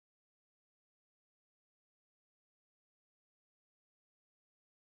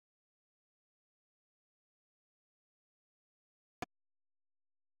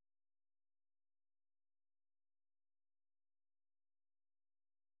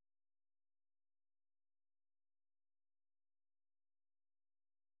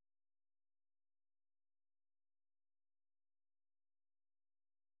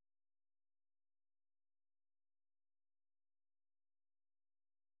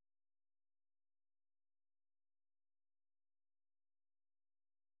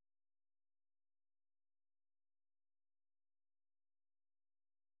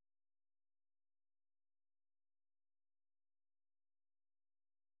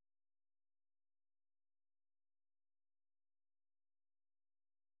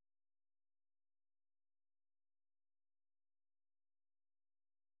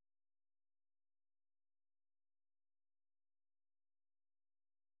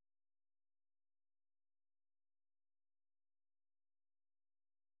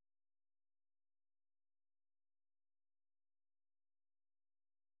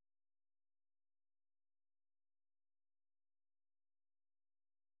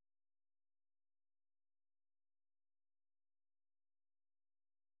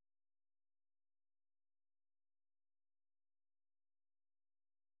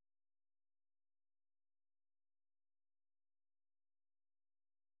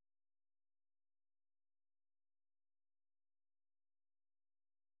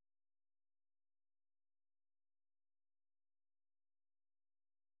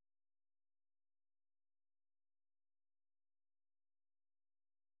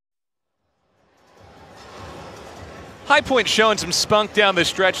 High Point showing some spunk down the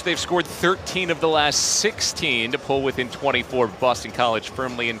stretch. They've scored 13 of the last 16 to pull within 24. Boston College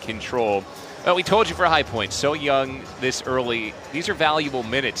firmly in control. Well, we told you for High Point, so young this early. These are valuable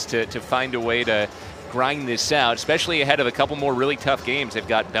minutes to find a way to grind this out, especially ahead of a couple more really tough games. They've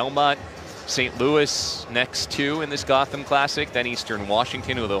got Belmont, St. Louis next two in this Gotham Classic, then Eastern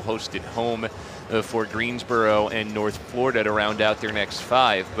Washington, who they'll host at home for Greensboro and North Florida to round out their next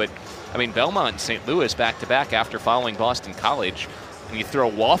five. But I mean, Belmont and St. Louis back-to-back after following Boston College. And you throw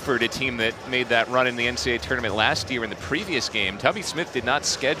Wofford, a team that made that run in the NCAA tournament last year in the previous game. Tubby Smith did not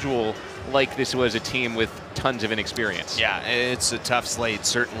schedule like this was a team with tons of inexperience. Yeah, it's a tough slate,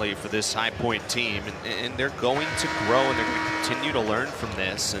 certainly, for this High Point team. And they're going to grow, and they're going to continue to learn from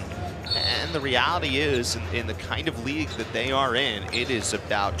this. And the reality is, in the kind of league that they are in, it is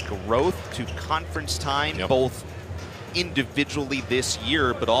about growth to conference time, both individually this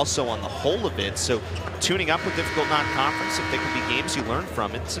year, but also on the whole of it. So tuning up with difficult non-conference, if there can be games you learn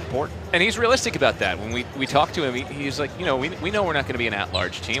from, it's important. And he's realistic about that. When we talked to him, he's like, we know we're not going to be an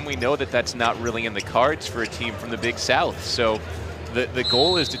at-large team. We know that that's not really in the cards for a team from the Big South. So the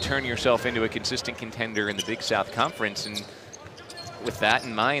goal is to turn yourself into a consistent contender in the Big South Conference. And with that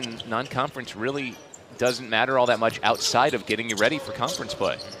in mind, non-conference really doesn't matter all that much outside of getting you ready for conference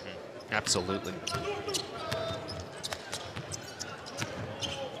play. Absolutely.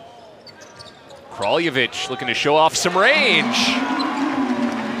 Kraljevic looking to show off some range.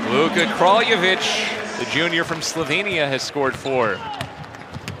 Luka Kraljevic, the junior from Slovenia, has scored 4.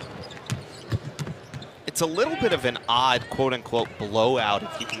 It's a little bit of an odd, quote-unquote, blowout,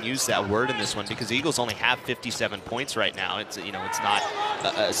 if you can use that word in this one, because the Eagles only have 57 points right now. It's not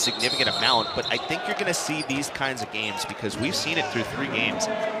a significant amount, but I think you're going to see these kinds of games because we've seen it through 3 games.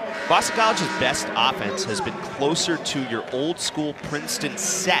 Boston College's best offense has been closer to your old-school Princeton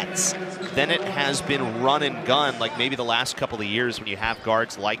sets than it has been run and gun like maybe the last couple of years when you have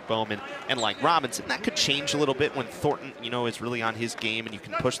guards like Bowman and like Robinson. That could change a little bit when Thornton, is really on his game and you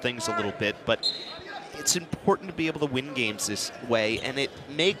can push things a little bit, but it's important to be able to win games this way, and it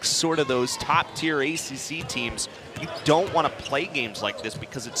makes sort of those top-tier ACC teams, you don't want to play games like this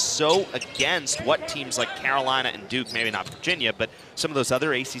because it's so against what teams like Carolina and Duke, maybe not Virginia, but some of those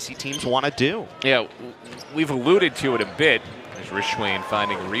other ACC teams want to do. Yeah, we've alluded to it a bit. There's Rishwain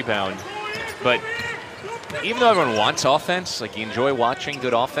finding a rebound. But even though everyone wants offense, like you enjoy watching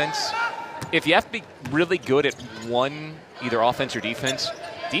good offense, if you have to be really good at one, either offense or defense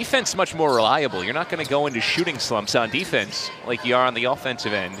is much more reliable. You're not going to go into shooting slumps on defense like you are on the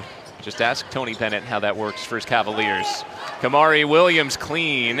offensive end. Just ask Tony Bennett how that works for his Cavaliers. Kamari Williams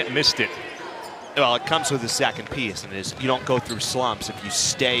clean, missed it. Well, it comes with the second piece, and it is you don't go through slumps if you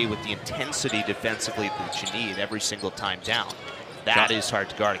stay with the intensity defensively that you need every single time down. That is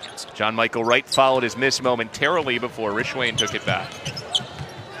hard to guard against. John Michael Wright followed his miss momentarily before Rishwain took it back.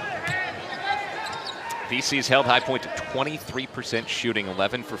 BC's held high point to 23% shooting,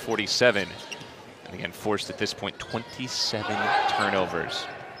 11 for 47. And again, forced at this point 27 turnovers.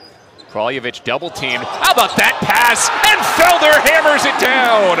 Kraljevic double teamed. How about that pass? And Felder hammers it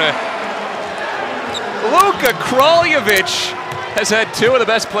down. Luka Kraljevic has had 2 of the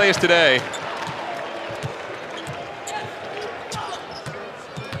best plays today.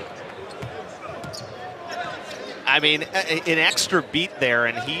 I mean, an extra beat there,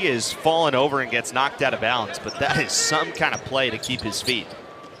 and he is falling over and gets knocked out of bounds, but that is some kind of play to keep his feet.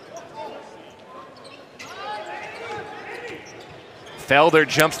 Felder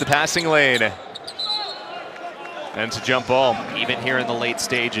jumps the passing lane. And it's a jump ball. Even here in the late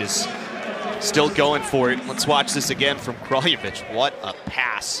stages. Still going for it. Let's watch this again from Kraljevic. What a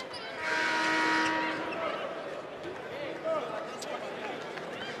pass.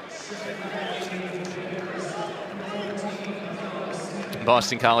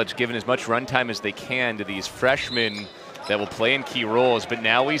 Boston College giving as much runtime as they can to these freshmen that will play in key roles, but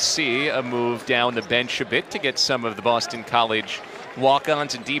now we see a move down the bench a bit to get some of the Boston College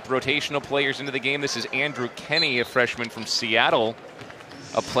walk-ons and deep rotational players into the game. This is Andrew Kenny, a freshman from Seattle,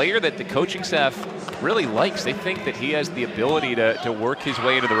 a player that the coaching staff really likes. They think that he has the ability to work his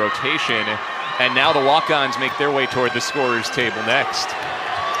way into the rotation, and now the walk-ons make their way toward the scorer's table next.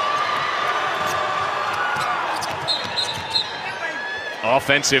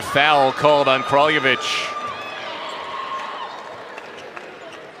 Offensive foul called on Kraljevic.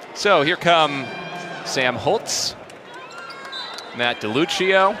 So here come Sam Holtz, Matt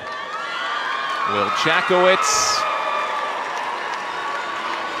DeLuccio, Will Jackowitz,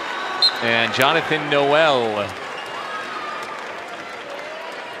 and Jonathan Noel.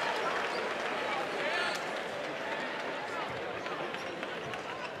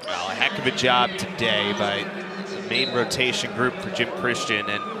 Well, a heck of a job today by the main rotation group for Jim Christian,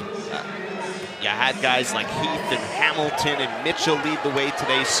 and you had guys like Heath and Hamilton and Mitchell lead the way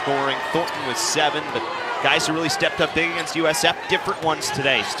today scoring. Thornton with 7, but guys who really stepped up big against USF, different ones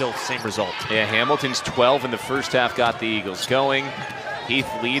today, still same result. Yeah, Hamilton's 12 in the first half got the Eagles going. Heath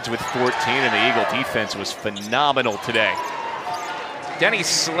leads with 14, and the Eagle defense was phenomenal today. Denny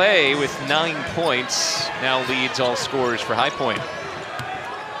Slay with 9 points now leads all scorers for High Point.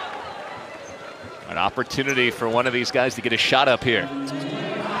 An opportunity for one of these guys to get a shot up here.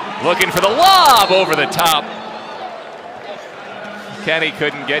 Looking for the lob over the top. Kenny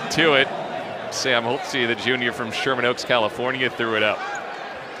couldn't get to it. Sam Holtzy, the junior from Sherman Oaks, California, threw it up.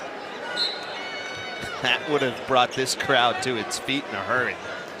 That would have brought this crowd to its feet in a hurry.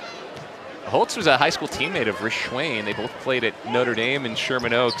 Holtz was a high school teammate of Rishwain. They both played at Notre Dame and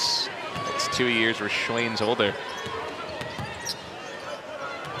Sherman Oaks. That's 2 years Rishwain's older.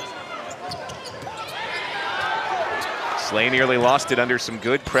 Slay nearly lost it under some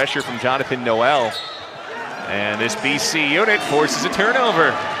good pressure from Jonathan Noel. And this BC unit forces a turnover.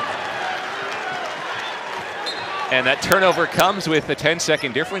 And that turnover comes with a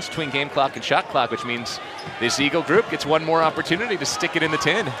 10-second difference between game clock and shot clock, which means this Eagle group gets one more opportunity to stick it in the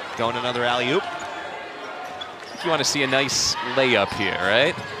tin. Going another alley-oop. think you want to see a nice layup here,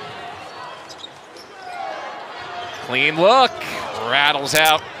 right? Clean look, rattles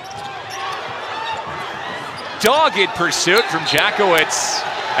out. Dogged pursuit from Jackowitz,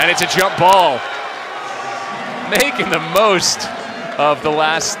 and it's a jump ball. Making the most of the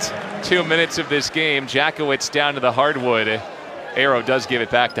last 2 minutes of this game. Jackowitz down to the hardwood. Arrow does give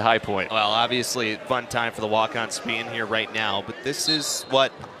it back to High Point. Well, obviously, fun time for the walk-ons to be in here right now, but this is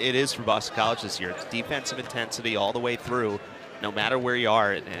what it is for Boston College this year. It's defensive intensity all the way through, no matter where you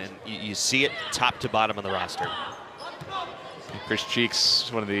are, and you see it top to bottom of the roster. Chris Cheeks,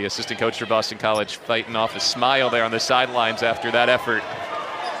 one of the assistant coaches for Boston College, fighting off a smile there on the sidelines after that effort.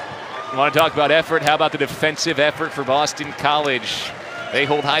 You want to talk about effort? How about the defensive effort for Boston College? They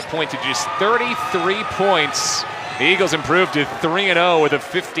hold High Point to just 33 points. The Eagles improved to 3-0 with a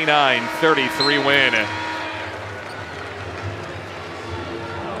 59-33 win.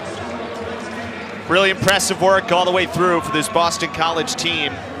 Really impressive work all the way through for this Boston College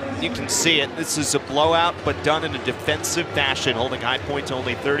team. You can see it. This is a blowout, but done in a defensive fashion, holding High Point to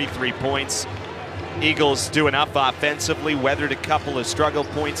only 33 points. Eagles do enough offensively, weathered a couple of struggle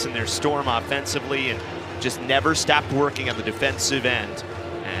points in their storm offensively, and just never stopped working on the defensive end.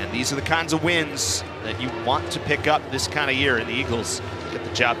 And these are the kinds of wins that you want to pick up this kind of year, and the Eagles get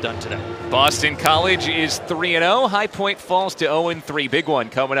the job done today. Boston College is 3-0. High Point falls to 0-3. Big one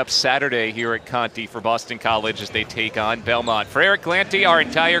coming up Saturday here at Conti for Boston College as they take on Belmont. For Eric Lanty, our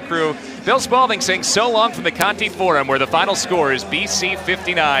entire crew, Bill Spalding saying so long from the Conti Forum, where the final score is BC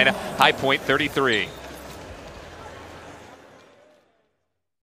 59, High Point 33.